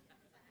today.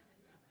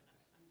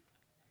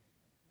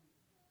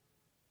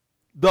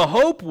 The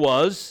hope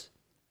was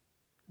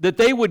that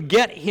they would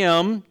get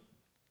him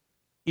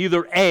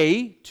either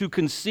A, to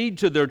concede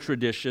to their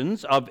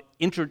traditions of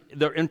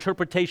their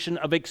interpretation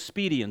of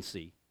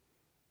expediency.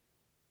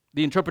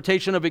 The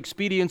interpretation of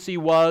expediency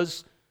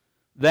was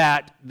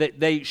that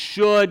they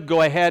should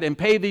go ahead and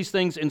pay these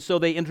things, and so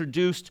they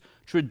introduced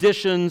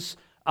traditions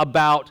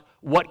about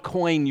what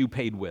coin you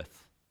paid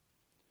with.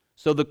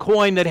 So the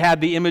coin that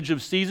had the image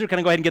of Caesar, can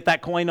I go ahead and get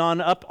that coin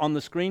up on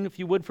the screen, if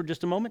you would, for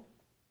just a moment?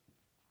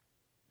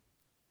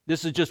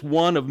 This is just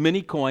one of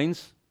many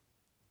coins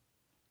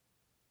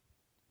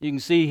You can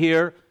see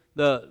here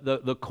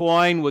the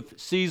coin with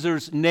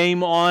Caesar's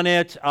name on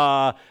it,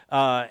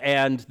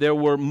 and there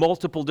were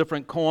multiple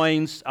different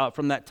coins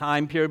from that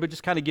time period, but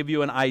just kind of give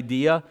you an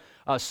idea.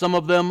 Some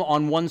of them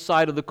on one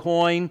side of the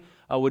coin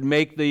would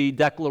make the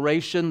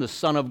declaration, the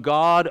Son of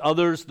God.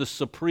 Others, the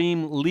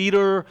supreme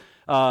leader,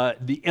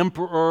 the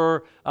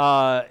emperor,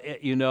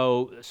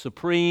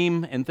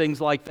 supreme, and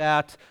things like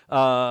that.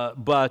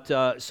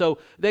 So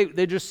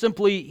they just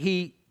simply,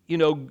 he,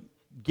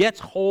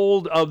 gets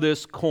hold of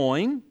this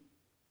coin,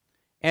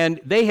 and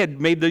they had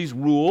made these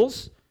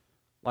rules,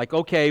 like,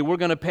 okay, we're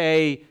going to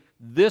pay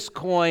this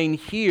coin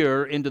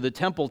here into the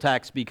temple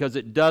tax because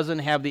it doesn't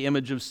have the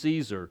image of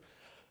Caesar.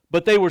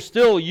 But they were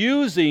still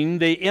using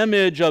the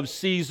image of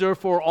Caesar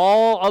for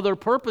all other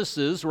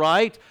purposes,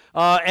 right?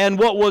 And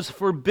what was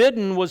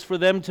forbidden was for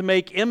them to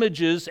make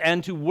images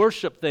and to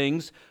worship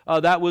things.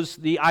 That was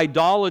the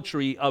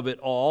idolatry of it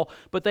all.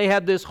 But they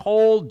had this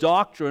whole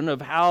doctrine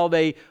of how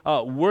they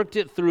worked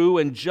it through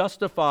and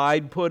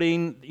justified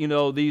putting,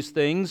 these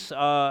things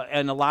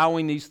and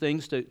allowing these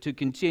things to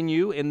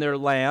continue in their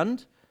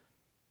land.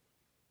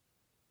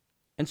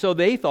 And so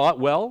they thought,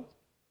 well,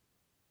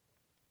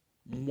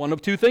 one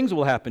of two things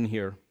will happen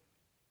here.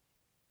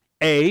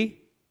 A,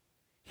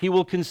 he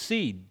will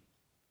concede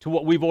to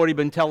what we've already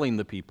been telling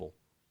the people.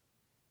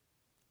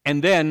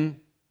 And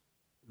then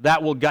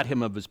that will gut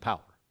him of his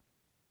power.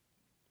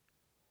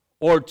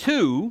 Or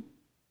two,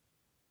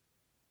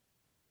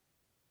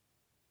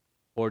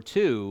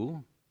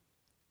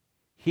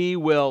 he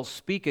will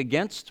speak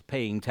against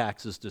paying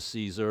taxes to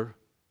Caesar,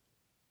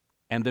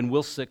 and then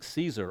we'll sic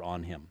Caesar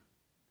on him.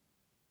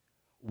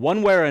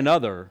 One way or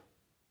another,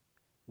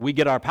 we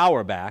get our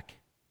power back,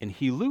 and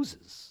he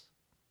loses.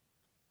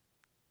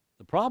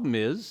 The problem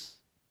is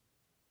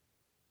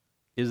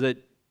that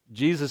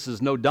Jesus is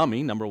no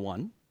dummy, number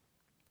one.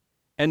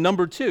 And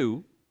number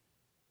two,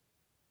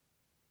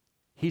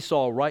 he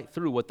saw right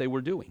through what they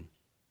were doing.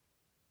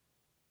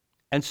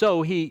 And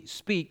so he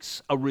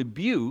speaks a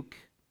rebuke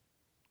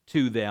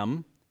to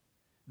them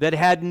that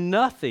had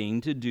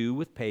nothing to do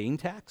with paying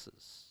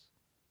taxes.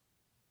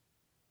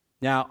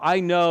 Now, I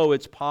know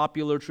it's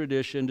popular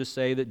tradition to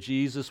say that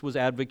Jesus was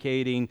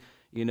advocating,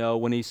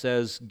 when he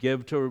says,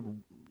 give to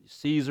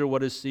Caesar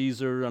what is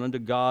Caesar, and unto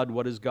God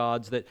what is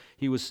God's, that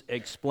he was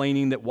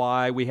explaining that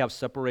why we have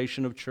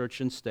separation of church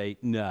and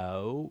state.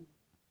 No.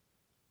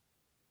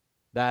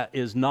 That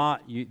is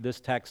not,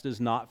 this text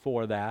is not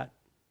for that.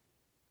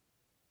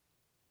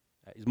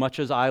 As much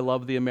as I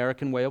love the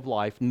American way of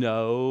life,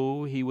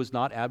 no, he was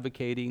not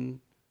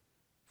advocating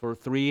for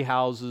 3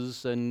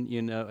 houses and,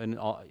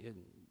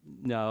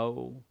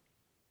 no.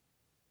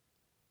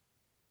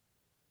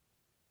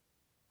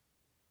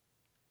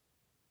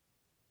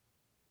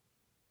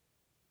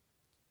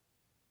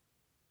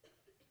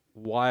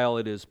 While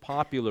it is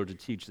popular to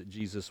teach that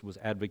Jesus was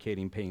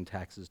advocating paying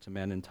taxes to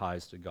men and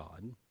tithes to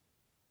God,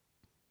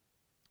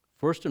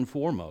 first and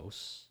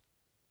foremost,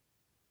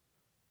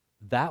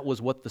 that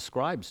was what the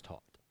scribes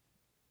taught.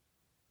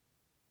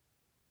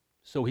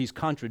 So he's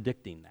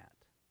contradicting that.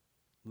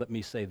 Let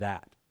me say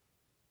that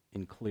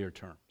in clear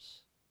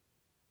terms.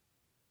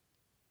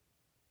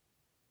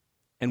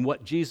 And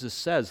what Jesus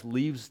says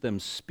leaves them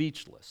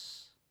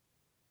speechless.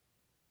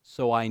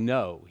 So I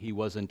know he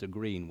wasn't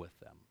agreeing with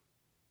them.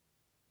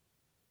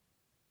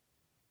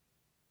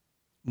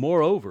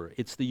 Moreover,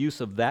 it's the use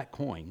of that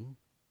coin,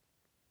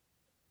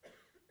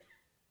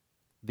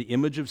 the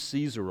image of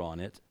Caesar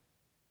on it,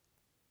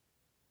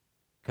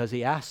 because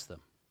he asked them,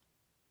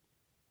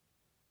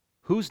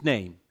 whose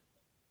name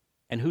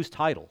and whose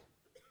title?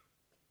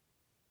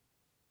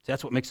 See,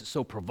 that's what makes it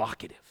so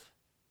provocative.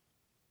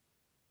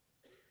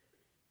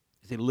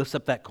 As he lifts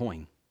up that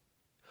coin.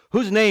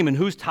 Whose name and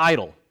whose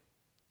title?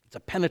 It's a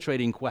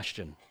penetrating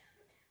question.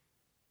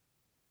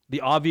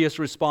 The obvious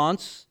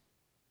response,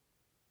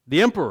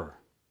 the emperor.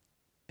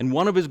 And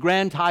one of his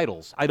grand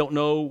titles, I don't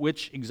know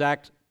which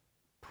exact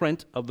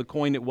print of the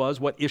coin it was,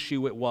 what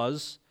issue it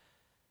was.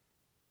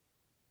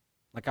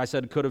 Like I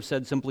said, it could have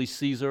said simply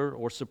Caesar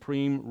or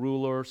Supreme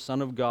Ruler,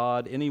 Son of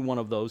God, any one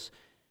of those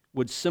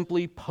would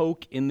simply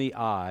poke in the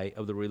eye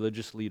of the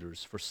religious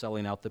leaders for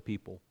selling out the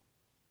people.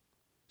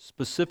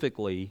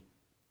 Specifically,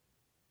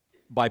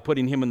 by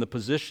putting him in the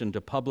position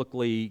to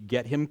publicly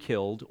get him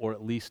killed or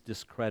at least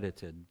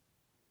discredited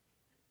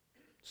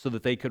so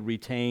that they could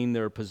retain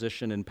their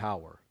position and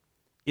power.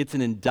 It's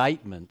an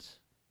indictment,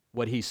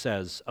 what he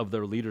says, of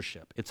their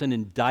leadership. It's an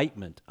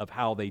indictment of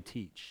how they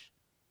teach.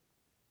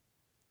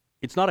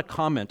 It's not a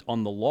comment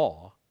on the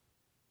law.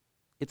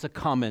 It's a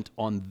comment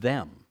on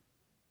them.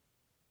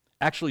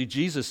 Actually,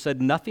 Jesus said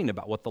nothing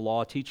about what the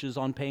law teaches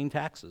on paying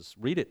taxes.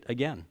 Read it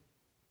again.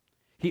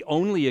 He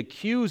only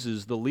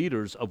accuses the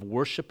leaders of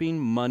worshiping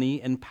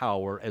money and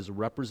power as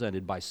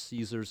represented by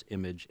Caesar's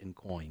image and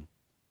coin.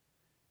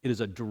 It is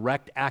a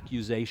direct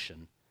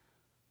accusation.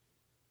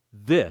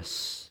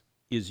 This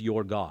is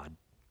your God.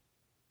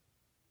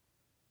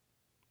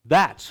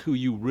 That's who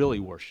you really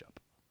worship.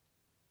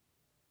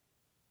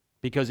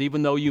 Because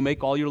even though you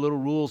make all your little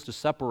rules to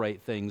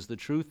separate things, the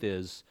truth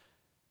is,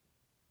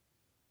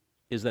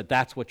 is that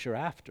that's what you're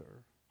after.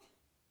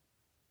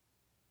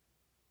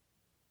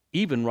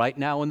 Even right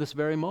now in this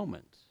very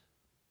moment,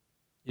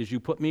 is you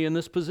put me in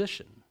this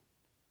position.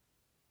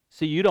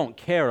 See, you don't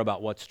care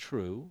about what's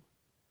true.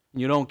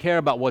 You don't care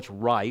about what's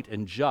right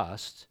and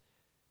just.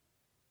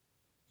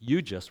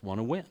 You just want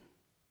to win.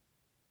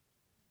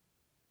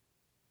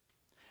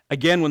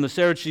 Again, when the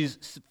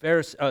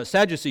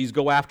Sadducees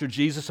go after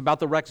Jesus about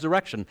the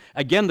resurrection,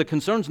 again, the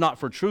concern's not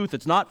for truth.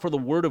 It's not for the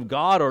Word of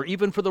God or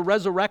even for the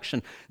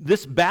resurrection.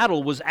 This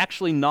battle was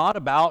actually not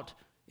about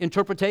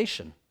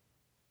interpretation.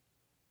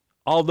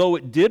 Although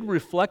it did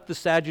reflect the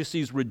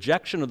Sadducees'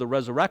 rejection of the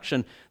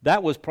resurrection,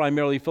 that was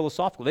primarily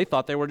philosophical. They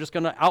thought they were just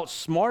going to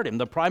outsmart him.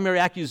 The primary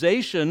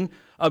accusation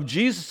of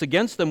Jesus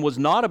against them was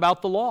not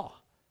about the law.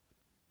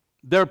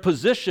 Their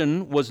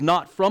position was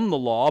not from the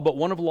law, but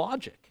one of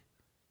logic.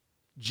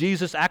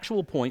 Jesus'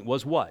 actual point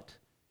was what?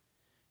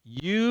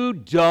 You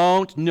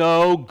don't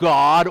know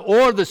God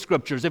or the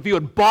Scriptures. If you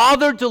had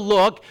bothered to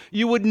look,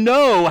 you would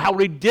know how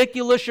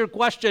ridiculous your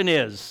question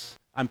is.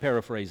 I'm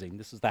paraphrasing.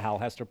 This is the Hal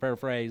Hester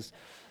paraphrase.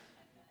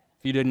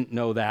 If you didn't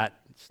know that,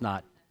 it's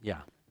not, yeah.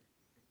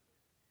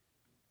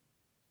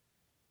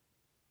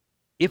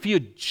 If you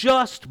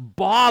just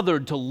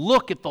bothered to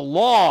look at the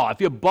law, if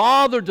you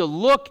bothered to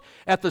look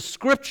at the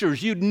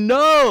Scriptures, you'd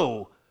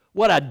know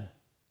what a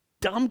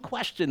dumb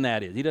question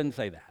that is. He doesn't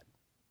say that.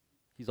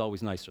 He's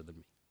always nicer than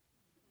me.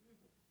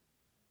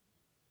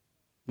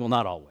 Well,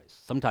 not always.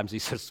 Sometimes he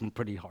says some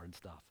pretty hard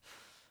stuff.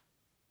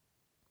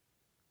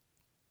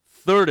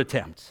 Third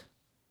attempt.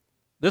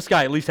 This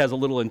guy at least has a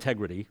little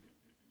integrity.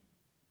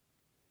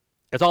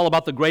 It's all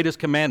about the greatest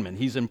commandment.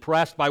 He's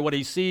impressed by what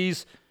he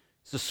sees.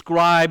 He's a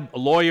scribe, a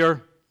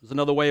lawyer, is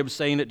another way of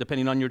saying it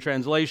depending on your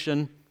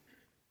translation.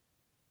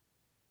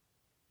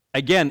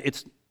 Again,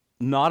 it's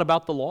not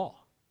about the law,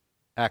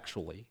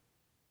 actually.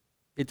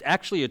 It's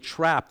actually a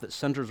trap that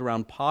centers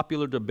around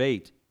popular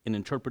debate in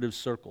interpretive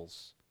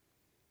circles.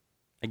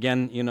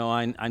 Again,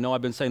 I know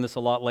I've been saying this a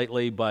lot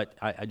lately, but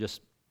I just,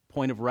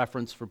 point of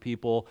reference for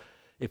people,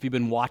 if you've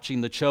been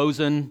watching The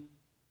Chosen,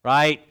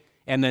 right?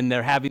 And then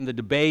they're having the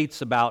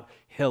debates about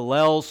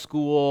Hillel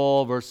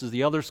school versus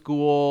the other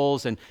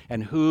schools,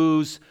 and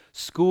whose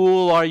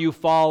school are you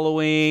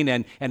following,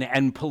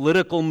 and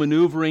political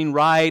maneuvering,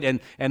 right?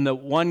 And the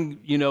one,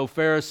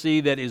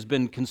 Pharisee that has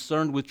been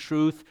concerned with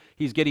truth,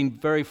 he's getting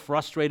very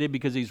frustrated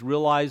because he's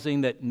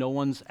realizing that no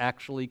one's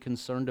actually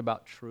concerned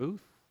about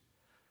truth.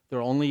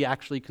 They're only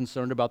actually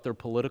concerned about their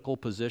political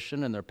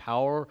position and their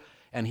power.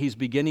 And he's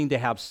beginning to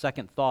have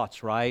second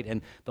thoughts, right?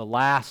 And the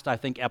last, I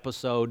think,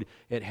 episode,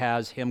 it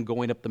has him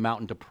going up the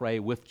mountain to pray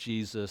with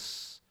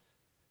Jesus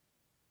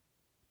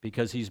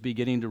because he's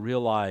beginning to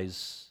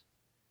realize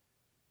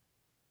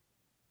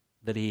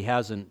that he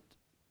hasn't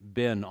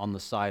been on the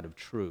side of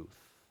truth.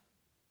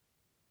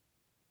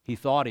 He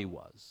thought he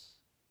was.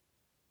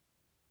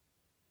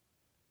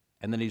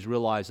 And then he's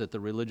realized that the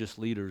religious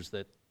leaders,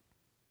 that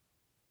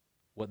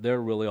what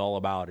they're really all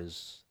about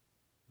is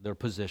their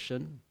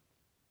position,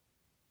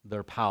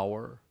 their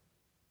power,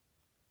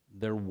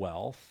 their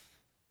wealth,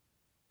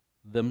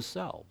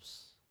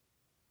 themselves.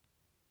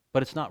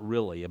 But it's not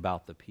really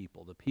about the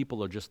people. The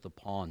people are just the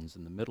pawns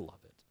in the middle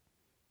of it.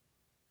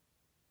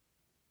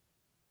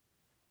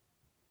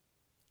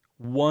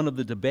 One of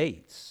the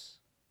debates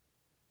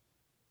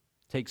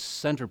takes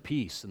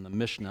centerpiece in the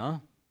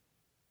Mishnah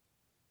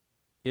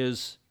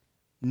is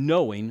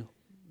knowing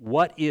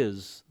what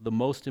is the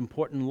most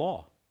important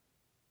law.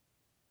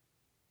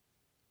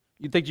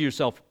 You think to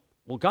yourself,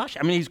 well, gosh,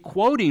 he's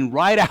quoting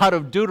right out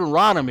of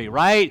Deuteronomy,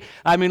 right?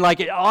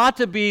 It ought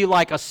to be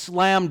like a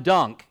slam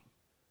dunk.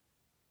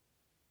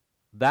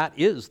 That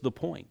is the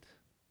point.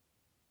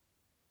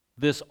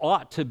 This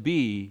ought to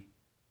be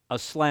a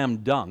slam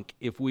dunk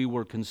if we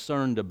were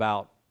concerned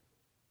about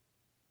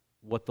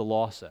what the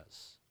law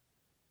says.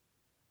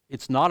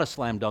 It's not a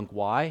slam dunk.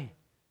 Why?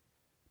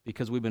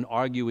 Because we've been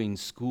arguing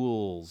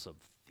schools of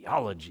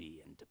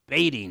theology and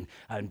debating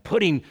and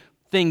putting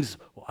things,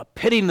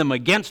 pitting them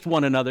against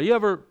one another. You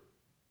ever,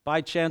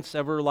 by chance,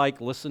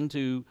 listen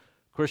to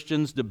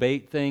Christians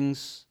debate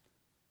things?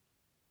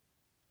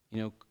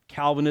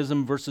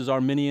 Calvinism versus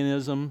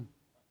Arminianism,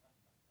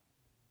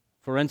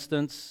 for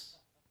instance.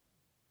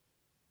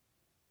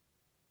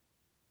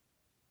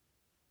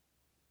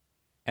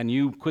 And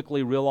you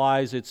quickly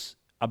realize it's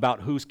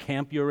about whose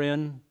camp you're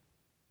in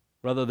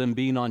rather than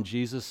being on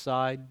Jesus'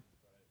 side.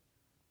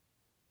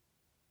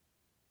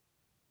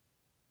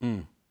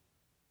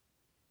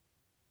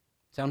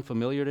 Sound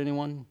familiar to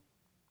anyone?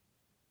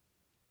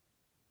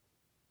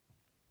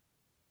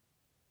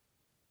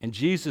 And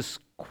Jesus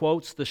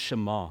quotes the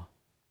Shema.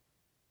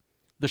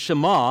 The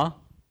Shema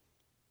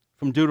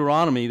from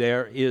Deuteronomy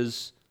there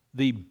is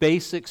the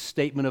basic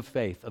statement of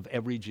faith of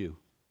every Jew.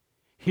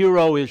 Hear,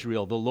 O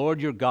Israel, the Lord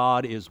your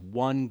God is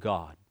one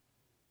God.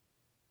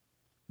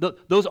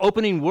 Those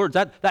opening words,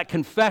 that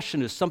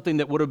confession is something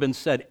that would have been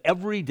said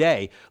every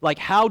day. Like,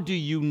 how do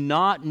you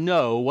not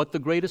know what the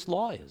greatest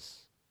law is?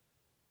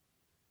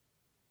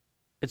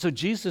 And so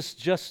Jesus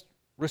just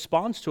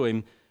responds to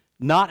him,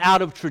 not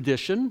out of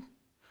tradition,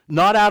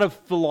 not out of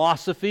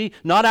philosophy,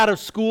 not out of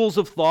schools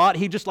of thought.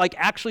 He just like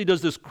actually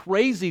does this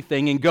crazy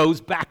thing and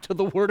goes back to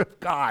the Word of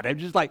God. I'm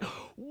just like,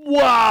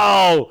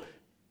 wow!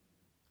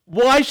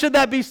 Why should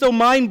that be so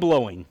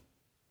mind-blowing?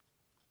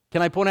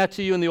 Can I point out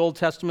to you in the Old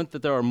Testament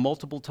that there are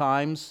multiple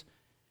times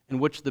in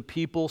which the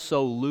people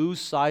so lose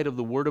sight of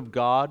the Word of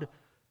God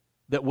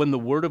that when the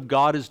Word of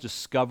God is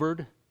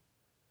discovered,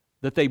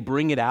 that they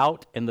bring it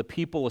out and the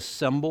people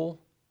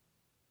assemble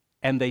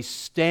and they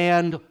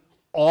stand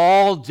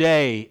all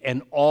day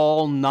and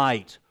all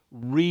night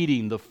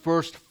reading the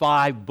first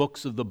 5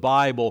 books of the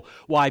Bible,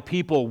 why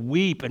people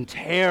weep and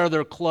tear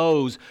their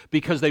clothes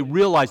because they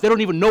realize they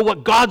don't even know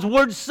what God's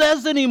Word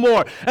says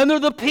anymore, and they're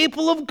the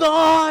people of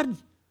God.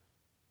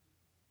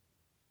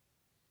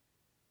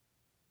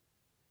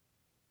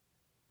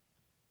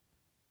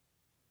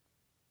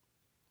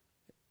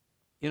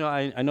 You know,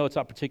 I know it's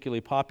not particularly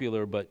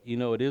popular, but you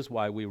know, it is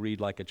why we read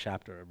like a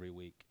chapter every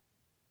week.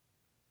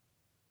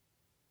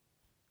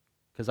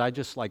 Because I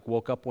just like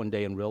woke up one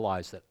day and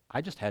realized that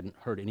I just hadn't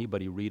heard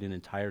anybody read an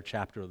entire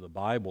chapter of the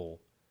Bible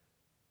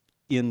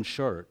in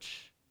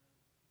church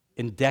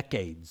in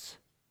decades.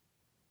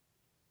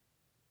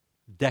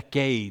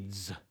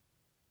 Decades.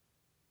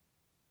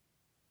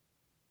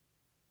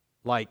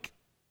 Like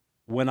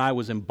when I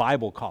was in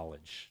Bible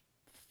college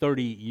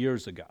 30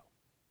 years ago.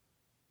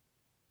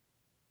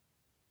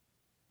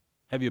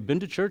 Have you been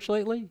to church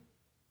lately?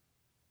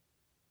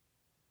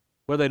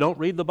 Where they don't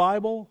read the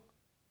Bible?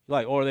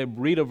 Like, or they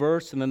read a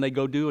verse and then they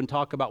go do and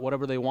talk about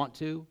whatever they want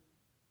to?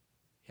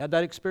 Had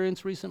that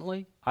experience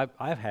recently? I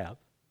have.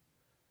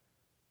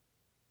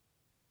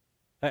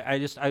 I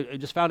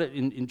just found it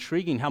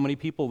intriguing how many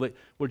people that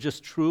were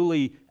just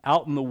truly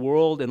out in the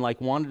world and like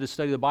wanted to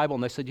study the Bible,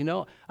 and they said, you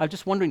know, I'm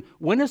just wondering,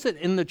 when is it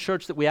in the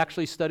church that we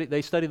actually study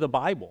the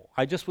Bible?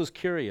 I just was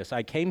curious.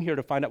 I came here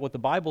to find out what the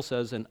Bible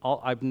says, and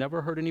I've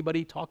never heard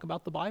anybody talk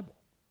about the Bible.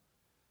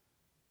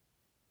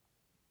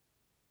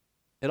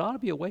 It ought to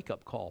be a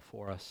wake-up call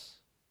for us.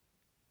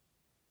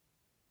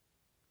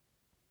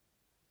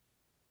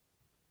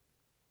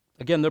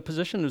 Again, their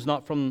position is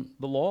not from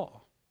the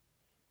law.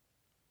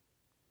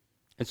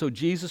 And so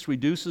Jesus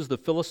reduces the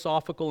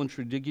philosophical and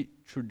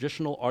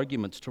traditional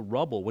arguments to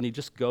rubble when he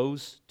just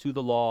goes to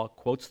the law,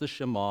 quotes the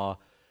Shema,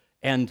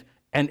 and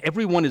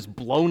everyone is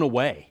blown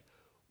away.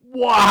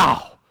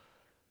 Wow!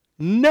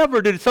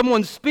 Never did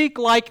someone speak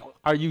like,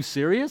 are you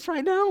serious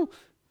right now?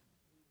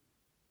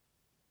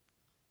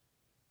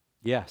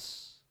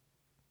 Yes.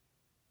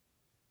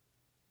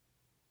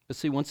 But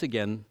see, once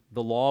again,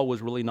 the law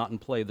was really not in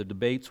play. The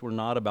debates were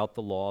not about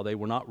the law. They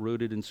were not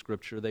rooted in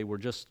Scripture. They were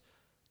just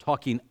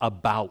talking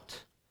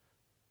about,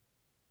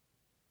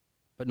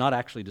 but not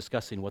actually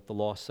discussing what the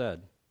law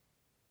said.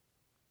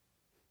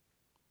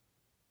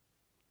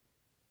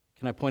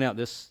 Can I point out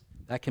this?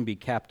 That can be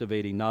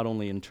captivating not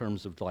only in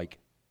terms of like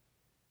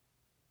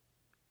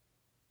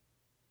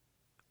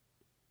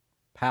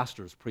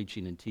pastors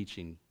preaching and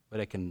teaching, but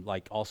it can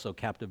like also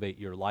captivate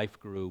your life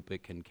group.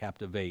 It can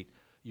captivate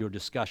your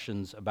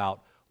discussions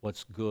about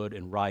what's good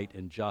and right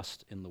and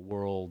just in the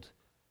world.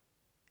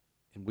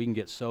 And we can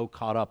get so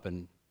caught up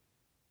in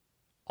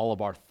all of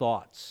our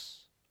thoughts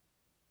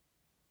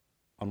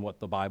on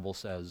what the Bible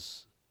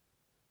says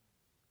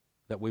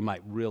that we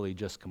might really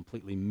just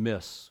completely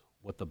miss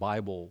what the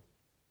Bible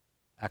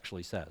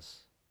actually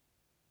says.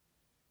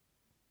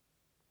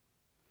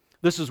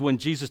 This is when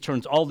Jesus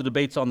turns all the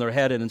debates on their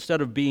head, and instead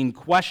of being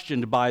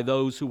questioned by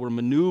those who were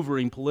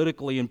maneuvering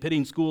politically and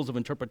pitting schools of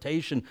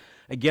interpretation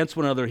against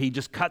one another, he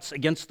just cuts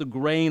against the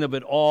grain of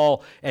it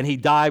all, and he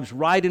dives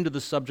right into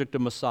the subject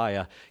of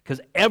Messiah,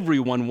 because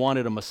everyone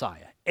wanted a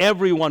Messiah.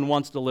 Everyone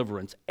wants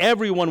deliverance.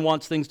 Everyone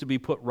wants things to be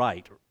put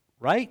right,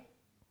 right?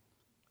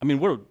 I mean,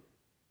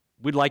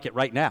 we'd like it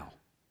right now.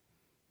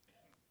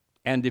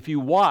 And if you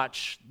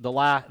watch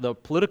the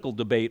political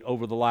debate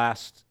over the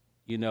last,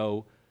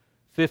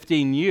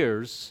 15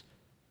 years,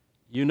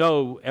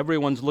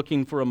 everyone's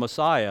looking for a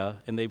Messiah,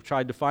 and they've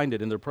tried to find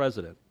it in their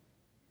president.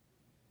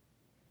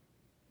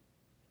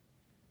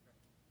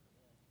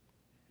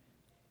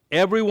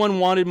 Everyone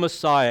wanted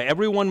Messiah.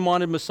 Everyone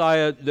wanted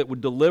Messiah that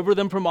would deliver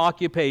them from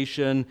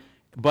occupation,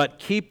 but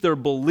keep their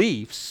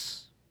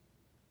beliefs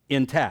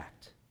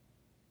intact,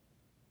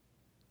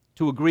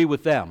 to agree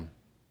with them.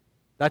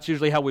 That's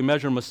usually how we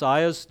measure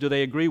messiahs. Do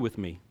they agree with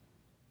me?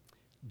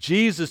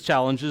 Jesus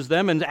challenges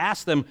them and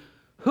asks them,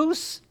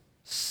 whose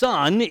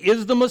son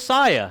is the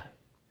Messiah?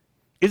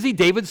 Is he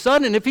David's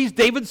son? And if he's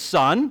David's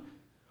son,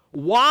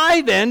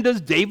 why then does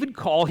David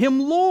call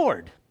him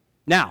Lord?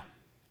 Now,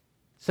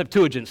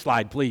 Septuagint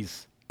slide,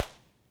 please.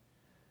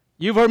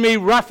 You've heard me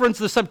reference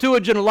the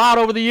Septuagint a lot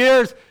over the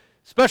years,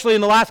 especially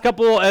in the last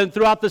couple and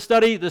throughout the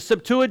study. The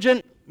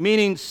Septuagint,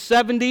 meaning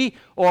 70,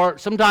 or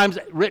sometimes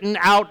written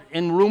out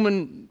in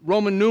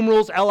Roman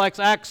numerals,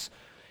 LXX,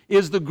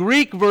 is the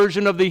Greek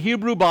version of the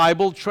Hebrew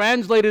Bible,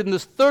 translated in the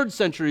 3rd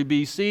century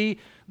BC.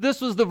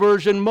 This was the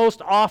version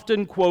most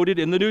often quoted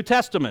in the New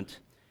Testament.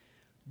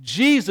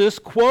 Jesus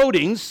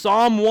quoting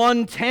Psalm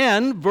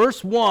 110,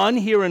 verse 1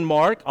 here in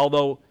Mark,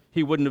 although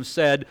He wouldn't have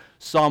said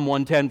Psalm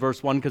 110,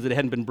 verse 1, because it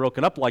hadn't been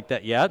broken up like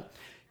that yet.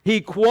 He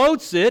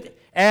quotes it,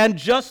 and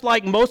just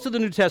like most of the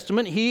New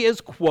Testament, he is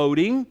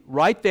quoting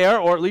right there,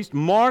 or at least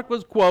Mark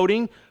was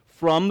quoting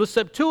from the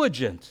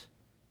Septuagint.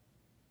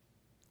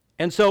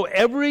 And so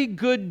every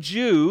good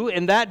Jew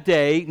in that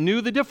day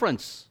knew the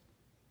difference.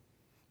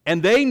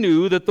 And they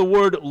knew that the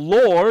word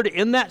Lord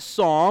in that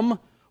psalm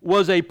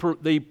was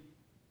the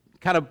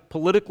kind of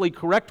politically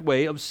correct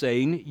way of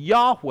saying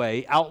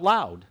Yahweh out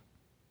loud.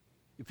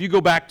 If you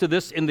go back to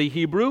this in the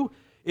Hebrew,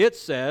 it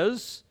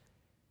says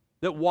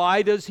that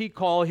why does he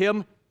call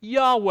him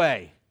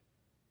Yahweh?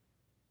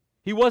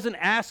 He wasn't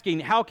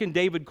asking how can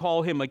David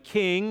call him a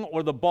king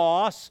or the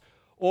boss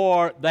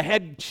or the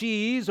head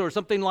cheese or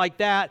something like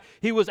that.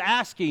 He was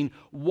asking,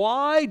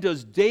 why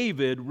does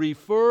David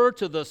refer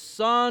to the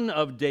son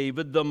of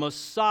David, the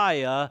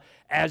Messiah,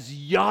 as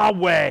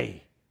Yahweh?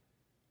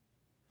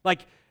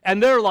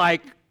 And they're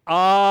like,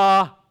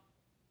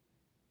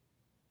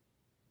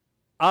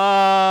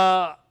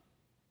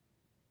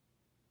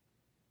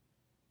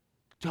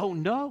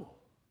 don't know.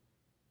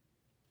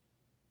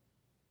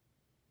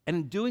 And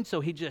in doing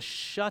so, he just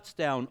shuts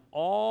down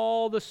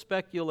all the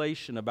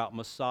speculation about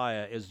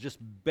Messiah as just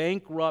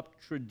bankrupt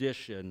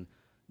tradition,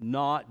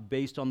 not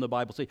based on the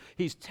Bible. See,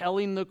 he's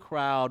telling the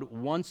crowd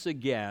once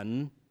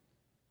again,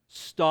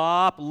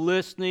 stop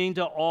listening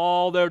to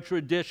all their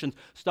traditions.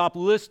 Stop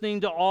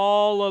listening to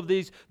all of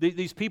these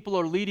people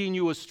are leading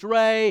you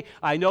astray.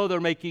 I know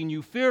they're making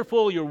you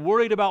fearful. You're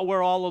worried about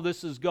where all of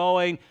this is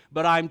going,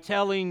 but I'm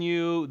telling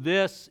you,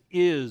 this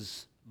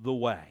is the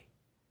way.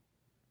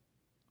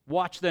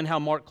 Watch then how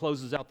Mark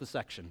closes out the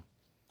section.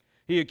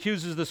 He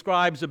accuses the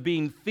scribes of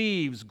being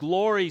thieves,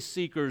 glory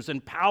seekers,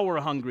 and power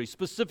hungry,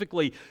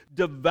 specifically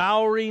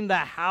devouring the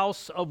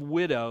house of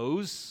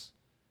widows.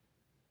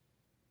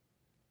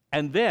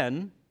 And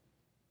then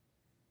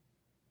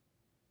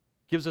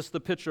gives us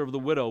the picture of the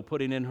widow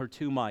putting in her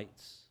 2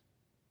 mites.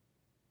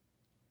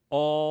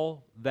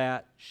 All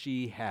that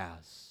she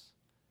has.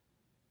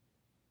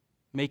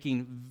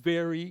 Making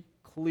very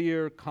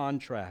clear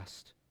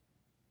contrast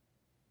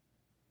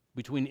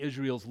between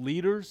Israel's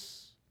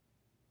leaders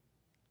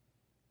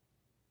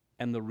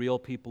and the real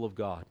people of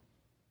God.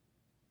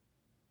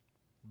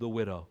 The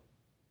widow,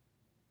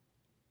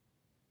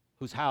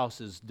 whose house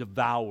is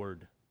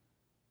devoured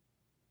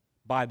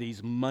by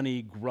these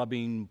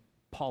money-grubbing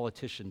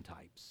politician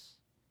types.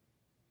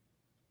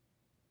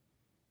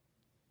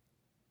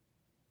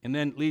 And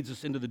then leads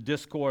us into the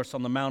discourse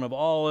on the Mount of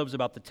Olives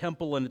about the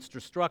temple and its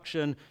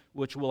destruction,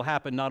 which will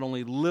happen not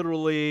only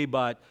literally,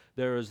 but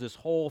there is this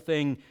whole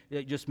thing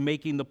just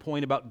making the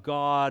point about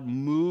God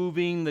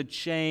moving the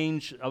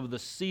change of the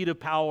seat of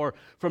power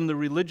from the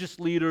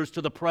religious leaders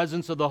to the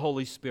presence of the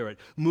Holy Spirit,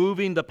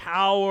 moving the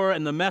power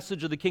and the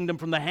message of the kingdom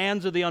from the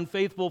hands of the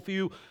unfaithful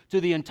few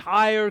to the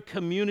entire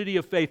community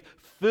of faith,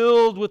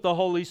 filled with the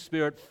Holy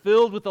Spirit,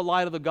 filled with the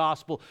light of the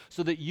gospel,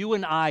 so that you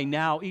and I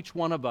now, each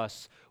one of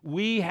us,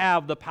 we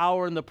have the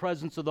power and the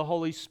presence of the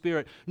Holy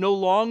Spirit. No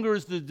longer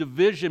is the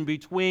division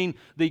between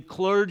the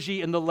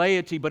clergy and the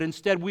laity, but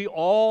instead we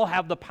all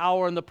have the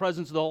power and the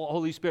presence of the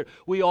Holy Spirit.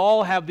 We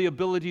all have the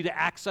ability to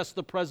access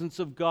the presence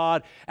of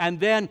God, and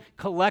then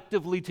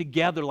collectively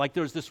together, like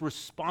there's this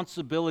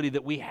responsibility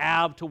that we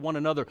have to one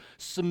another,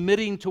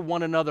 submitting to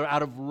one another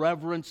out of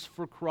reverence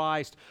for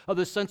Christ, of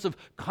the sense of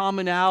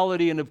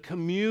commonality and of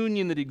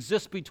communion that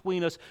exists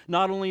between us,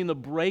 not only in the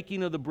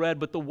breaking of the bread,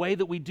 but the way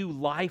that we do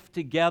life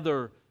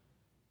together.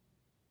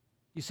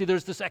 You see,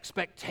 there's this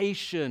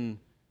expectation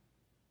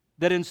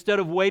that instead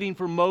of waiting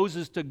for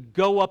Moses to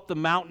go up the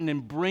mountain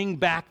and bring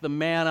back the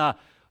manna,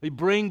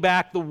 bring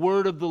back the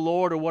word of the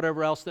Lord or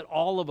whatever else, that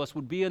all of us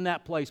would be in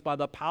that place by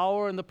the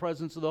power and the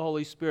presence of the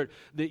Holy Spirit,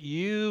 that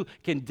you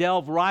can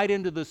delve right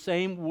into the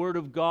same word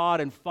of God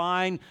and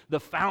find the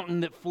fountain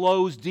that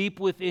flows deep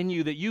within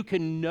you, that you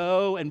can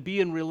know and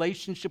be in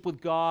relationship with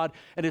God,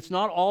 and it's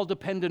not all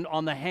dependent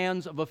on the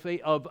hands of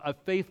a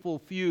faithful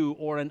few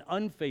or an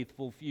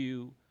unfaithful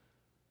few.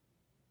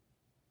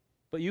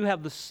 But you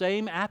have the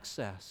same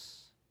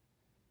access.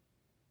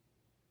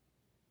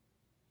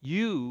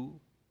 You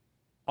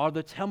are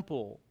the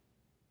temple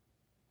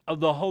of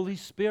the Holy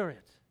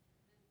Spirit.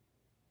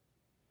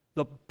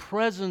 The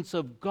presence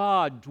of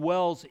God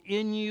dwells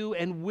in you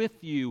and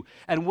with you.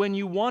 And when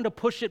you want to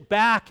push it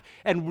back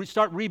and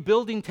start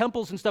rebuilding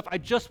temples and stuff, I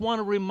just want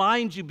to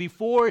remind you,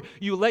 before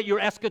you let your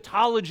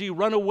eschatology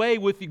run away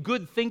with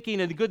good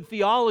thinking and good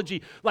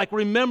theology, like,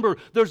 remember,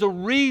 there's a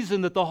reason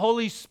that the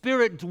Holy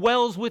Spirit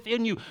dwells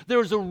within you.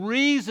 There's a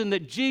reason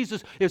that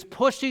Jesus is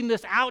pushing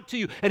this out to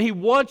you, and He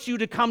wants you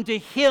to come to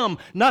Him,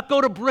 not go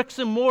to bricks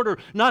and mortar,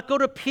 not go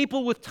to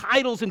people with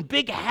titles and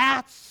big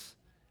hats.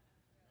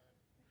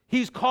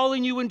 He's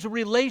calling you into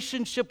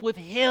relationship with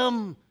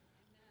Him,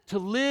 to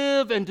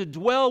live and to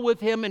dwell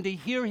with Him and to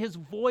hear His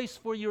voice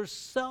for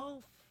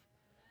yourself.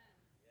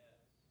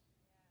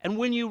 And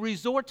when you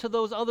resort to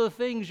those other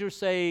things, you're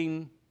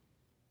saying,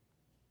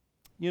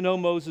 you know,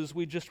 Moses,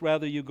 we'd just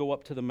rather you go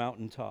up to the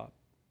mountaintop.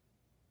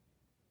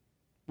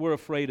 We're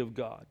afraid of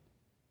God.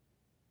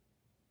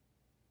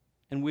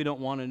 and we don't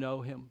want to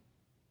know him.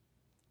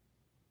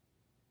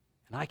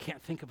 And I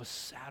can't think of a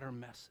sadder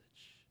message.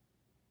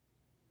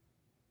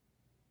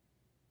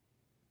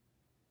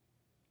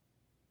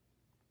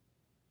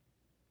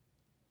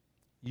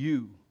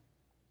 You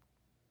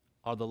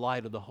are the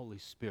light of the Holy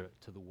Spirit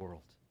to the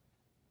world.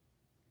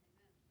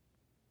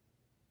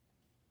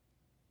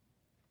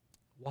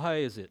 Why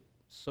is it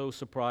so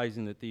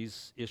surprising that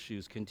these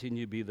issues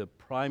continue to be the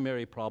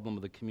primary problem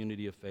of the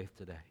community of faith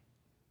today?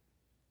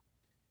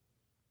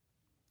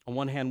 On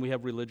one hand, we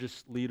have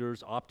religious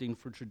leaders opting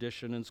for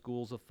tradition and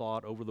schools of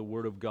thought over the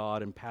Word of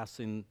God and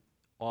passing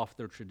off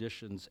their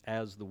traditions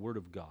as the Word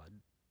of God.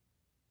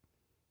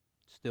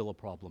 Still a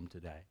problem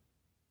today.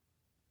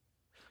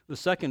 The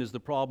second is the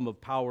problem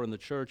of power in the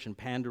church and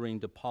pandering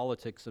to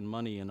politics and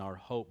money, and our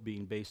hope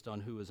being based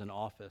on who is in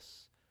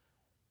office.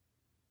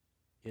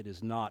 It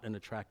is not an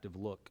attractive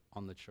look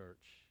on the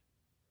church.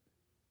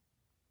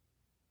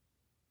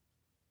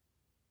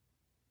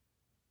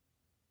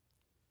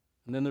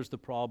 And then there's the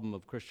problem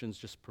of Christians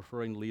just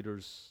preferring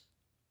leaders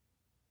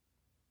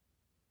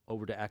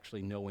over to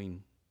actually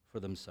knowing for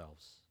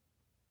themselves.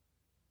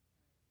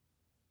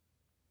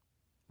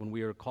 When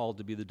we are called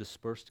to be the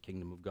dispersed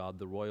kingdom of God,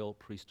 the royal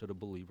priesthood of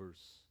believers,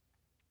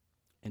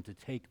 and to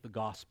take the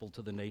gospel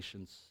to the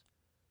nations,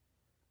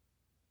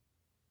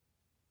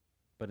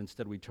 but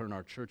instead we turn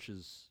our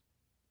churches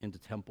into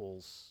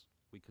temples,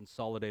 we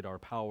consolidate our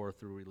power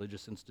through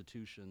religious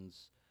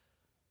institutions,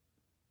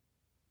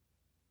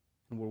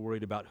 and we're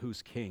worried about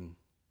who's king,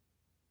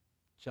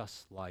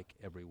 just like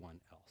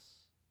everyone else.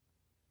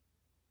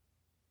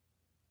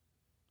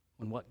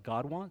 When what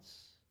God wants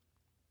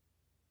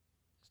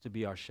is to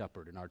be our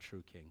shepherd and our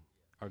true king,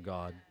 our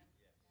God.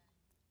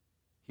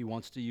 He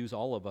wants to use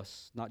all of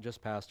us, not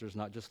just pastors,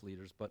 not just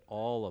leaders, but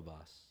all of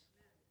us.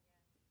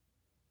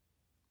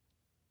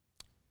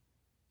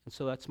 And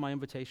so that's my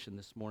invitation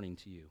this morning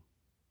to you.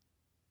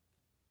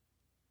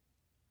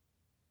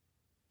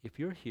 If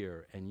you're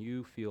here and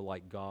you feel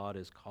like God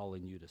is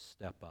calling you to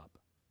step up,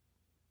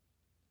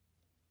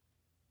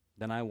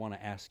 then I want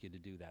to ask you to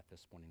do that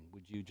this morning.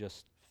 Would you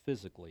just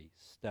physically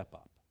step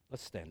up?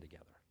 Let's stand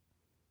together.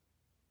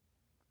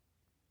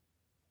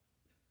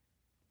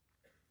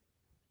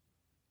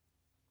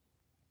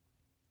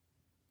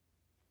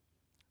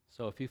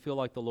 So if you feel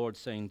like the Lord's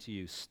saying to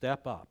you,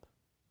 step up,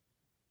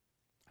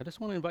 I just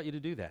want to invite you to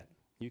do that.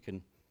 You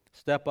can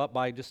step up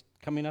by just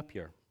coming up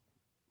here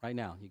right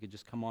now. You could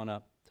just come on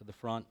up to the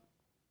front.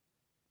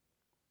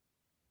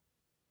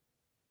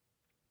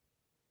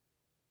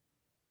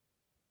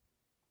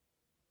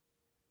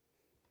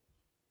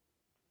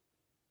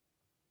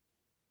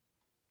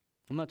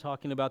 I'm not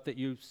talking about that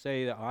you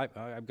say that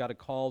I've got a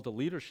call to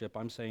leadership.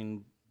 I'm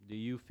saying, do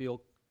you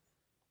feel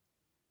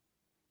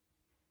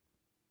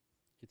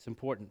it's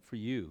important for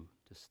you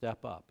to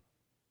step up?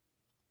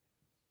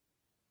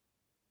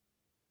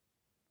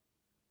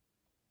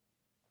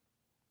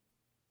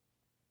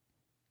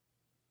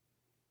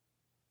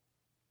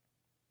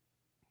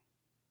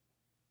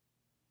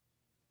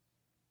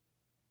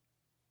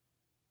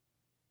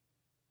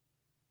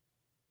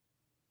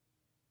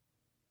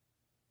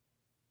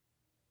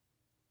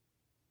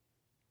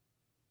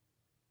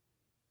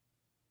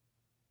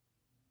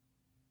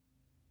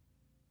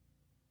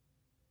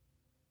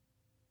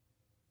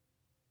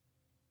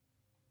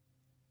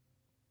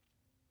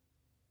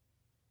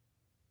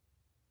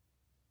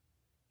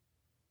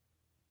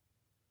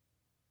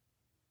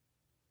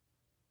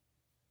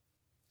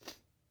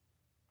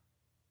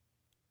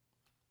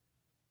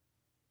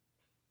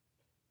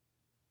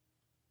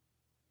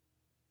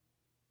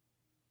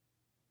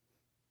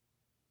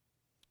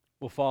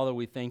 Well, Father,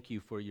 we thank you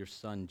for your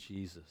Son,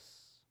 Jesus.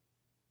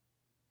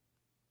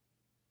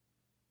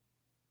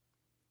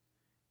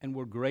 And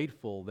we're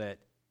grateful that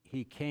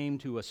he came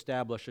to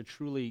establish a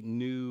truly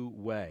new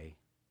way.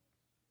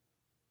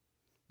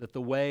 That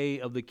the way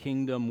of the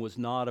kingdom was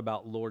not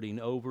about lording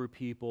over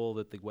people,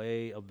 that the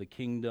way of the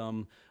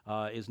kingdom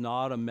is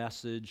not a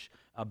message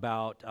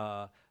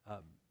about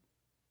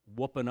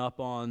whooping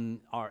up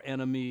on our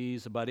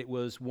enemies, but it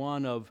was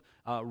one of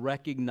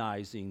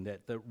recognizing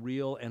that the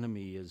real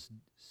enemy is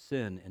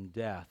sin and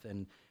death,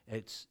 and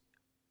its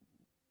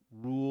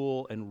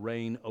rule and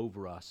reign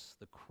over us,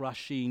 the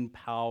crushing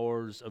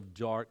powers of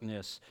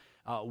darkness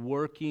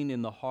working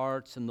in the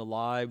hearts and the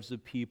lives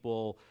of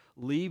people,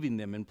 leaving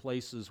them in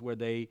places where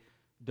they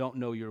don't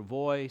know your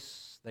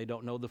voice, they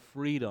don't know the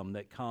freedom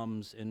that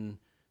comes in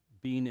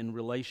being in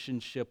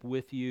relationship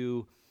with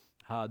you,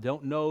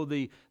 don't know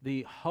the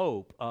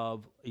hope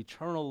of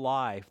eternal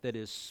life that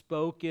is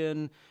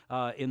spoken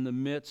in the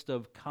midst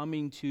of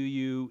coming to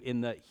you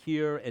in the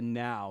here and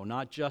now,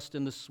 not just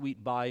in the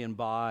sweet by and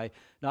by,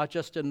 not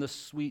just in the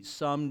sweet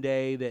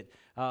someday that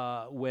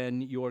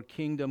when your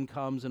kingdom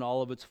comes in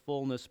all of its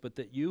fullness, but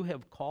that you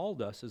have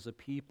called us as a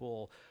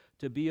people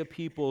to be a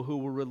people who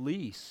were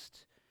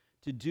released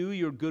to do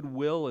your good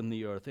will in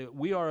the earth.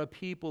 We are a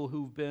people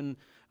who've been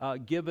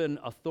given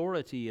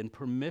authority and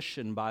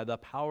permission by the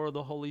power of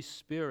the Holy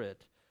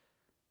Spirit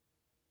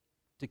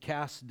to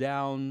cast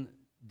down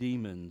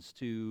demons,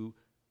 to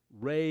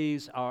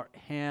raise our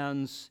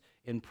hands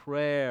in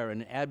prayer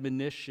and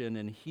admonition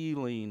and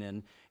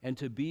healing, and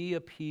to be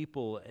a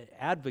people,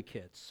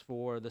 advocates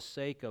for the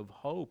sake of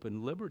hope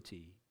and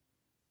liberty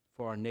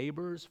for our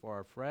neighbors, for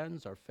our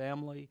friends, our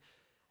family,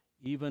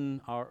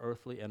 even our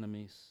earthly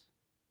enemies.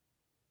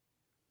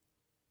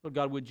 Lord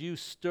God, would you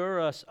stir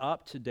us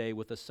up today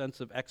with a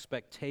sense of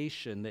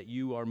expectation that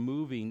you are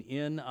moving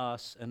in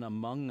us and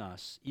among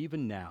us,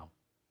 even now?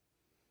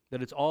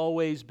 That it's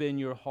always been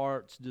your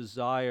heart's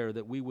desire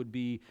that we would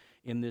be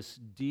in this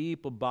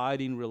deep,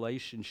 abiding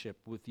relationship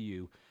with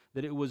you.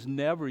 That it was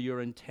never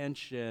your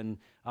intention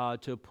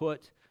to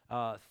put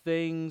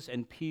things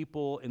and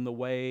people in the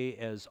way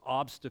as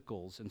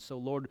obstacles. And so,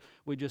 Lord,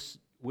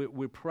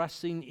 we're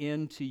pressing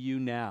into you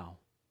now.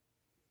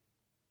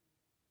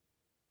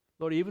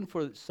 Lord, even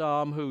for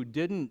some who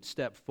didn't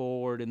step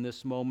forward in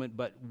this moment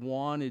but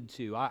wanted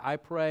to, I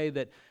pray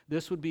that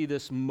this would be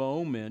this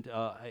moment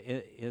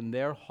in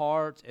their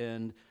heart,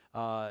 and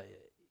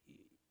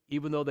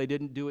even though they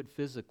didn't do it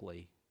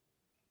physically,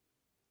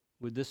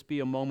 would this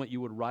be a moment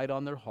you would write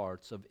on their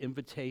hearts of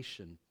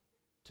invitation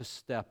to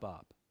step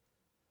up,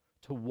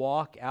 to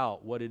walk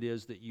out what it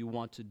is that you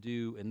want to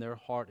do in their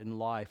heart and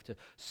life, to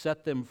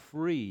set them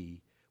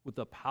free with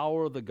the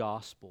power of the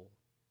gospel,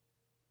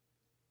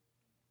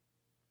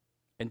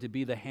 and to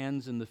be the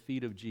hands and the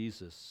feet of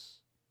Jesus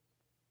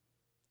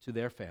to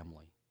their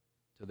family,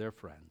 to their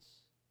friends,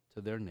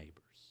 to their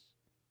neighbors,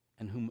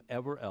 and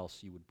whomever else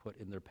you would put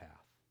in their path.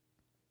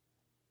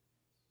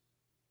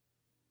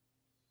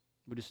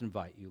 We just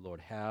invite you,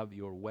 Lord, have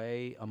your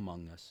way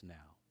among us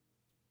now.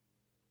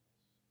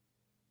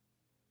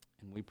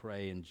 And we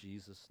pray in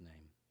Jesus'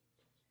 name.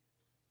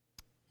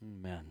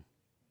 Amen.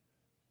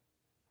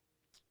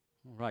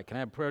 All right, can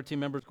I have prayer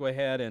team members go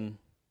ahead and...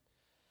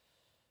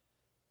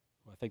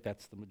 I think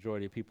that's the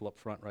majority of people up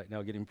front right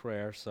now getting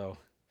prayer. So,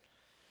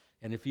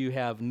 and if you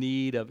have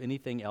need of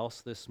anything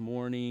else this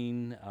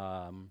morning,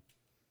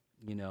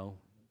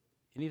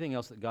 anything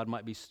else that God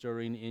might be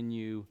stirring in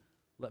you,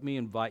 let me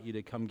invite you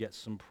to come get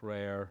some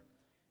prayer.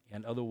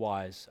 And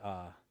otherwise,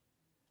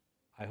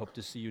 I hope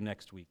to see you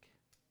next week.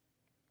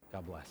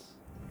 God bless.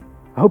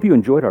 I hope you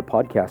enjoyed our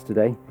podcast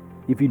today.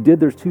 If you did,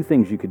 there's two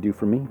things you could do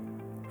for me.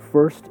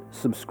 First,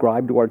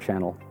 subscribe to our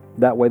channel.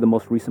 That way, the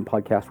most recent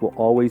podcast will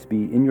always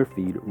be in your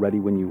feed,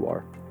 ready when you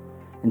are.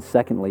 And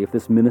secondly, if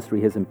this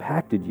ministry has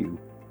impacted you,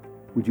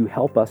 would you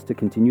help us to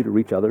continue to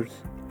reach others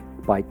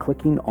by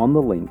clicking on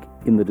the link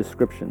in the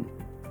description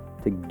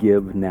to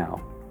give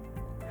now?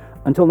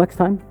 Until next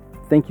time,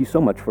 thank you so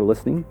much for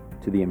listening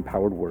to the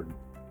Empowered Word.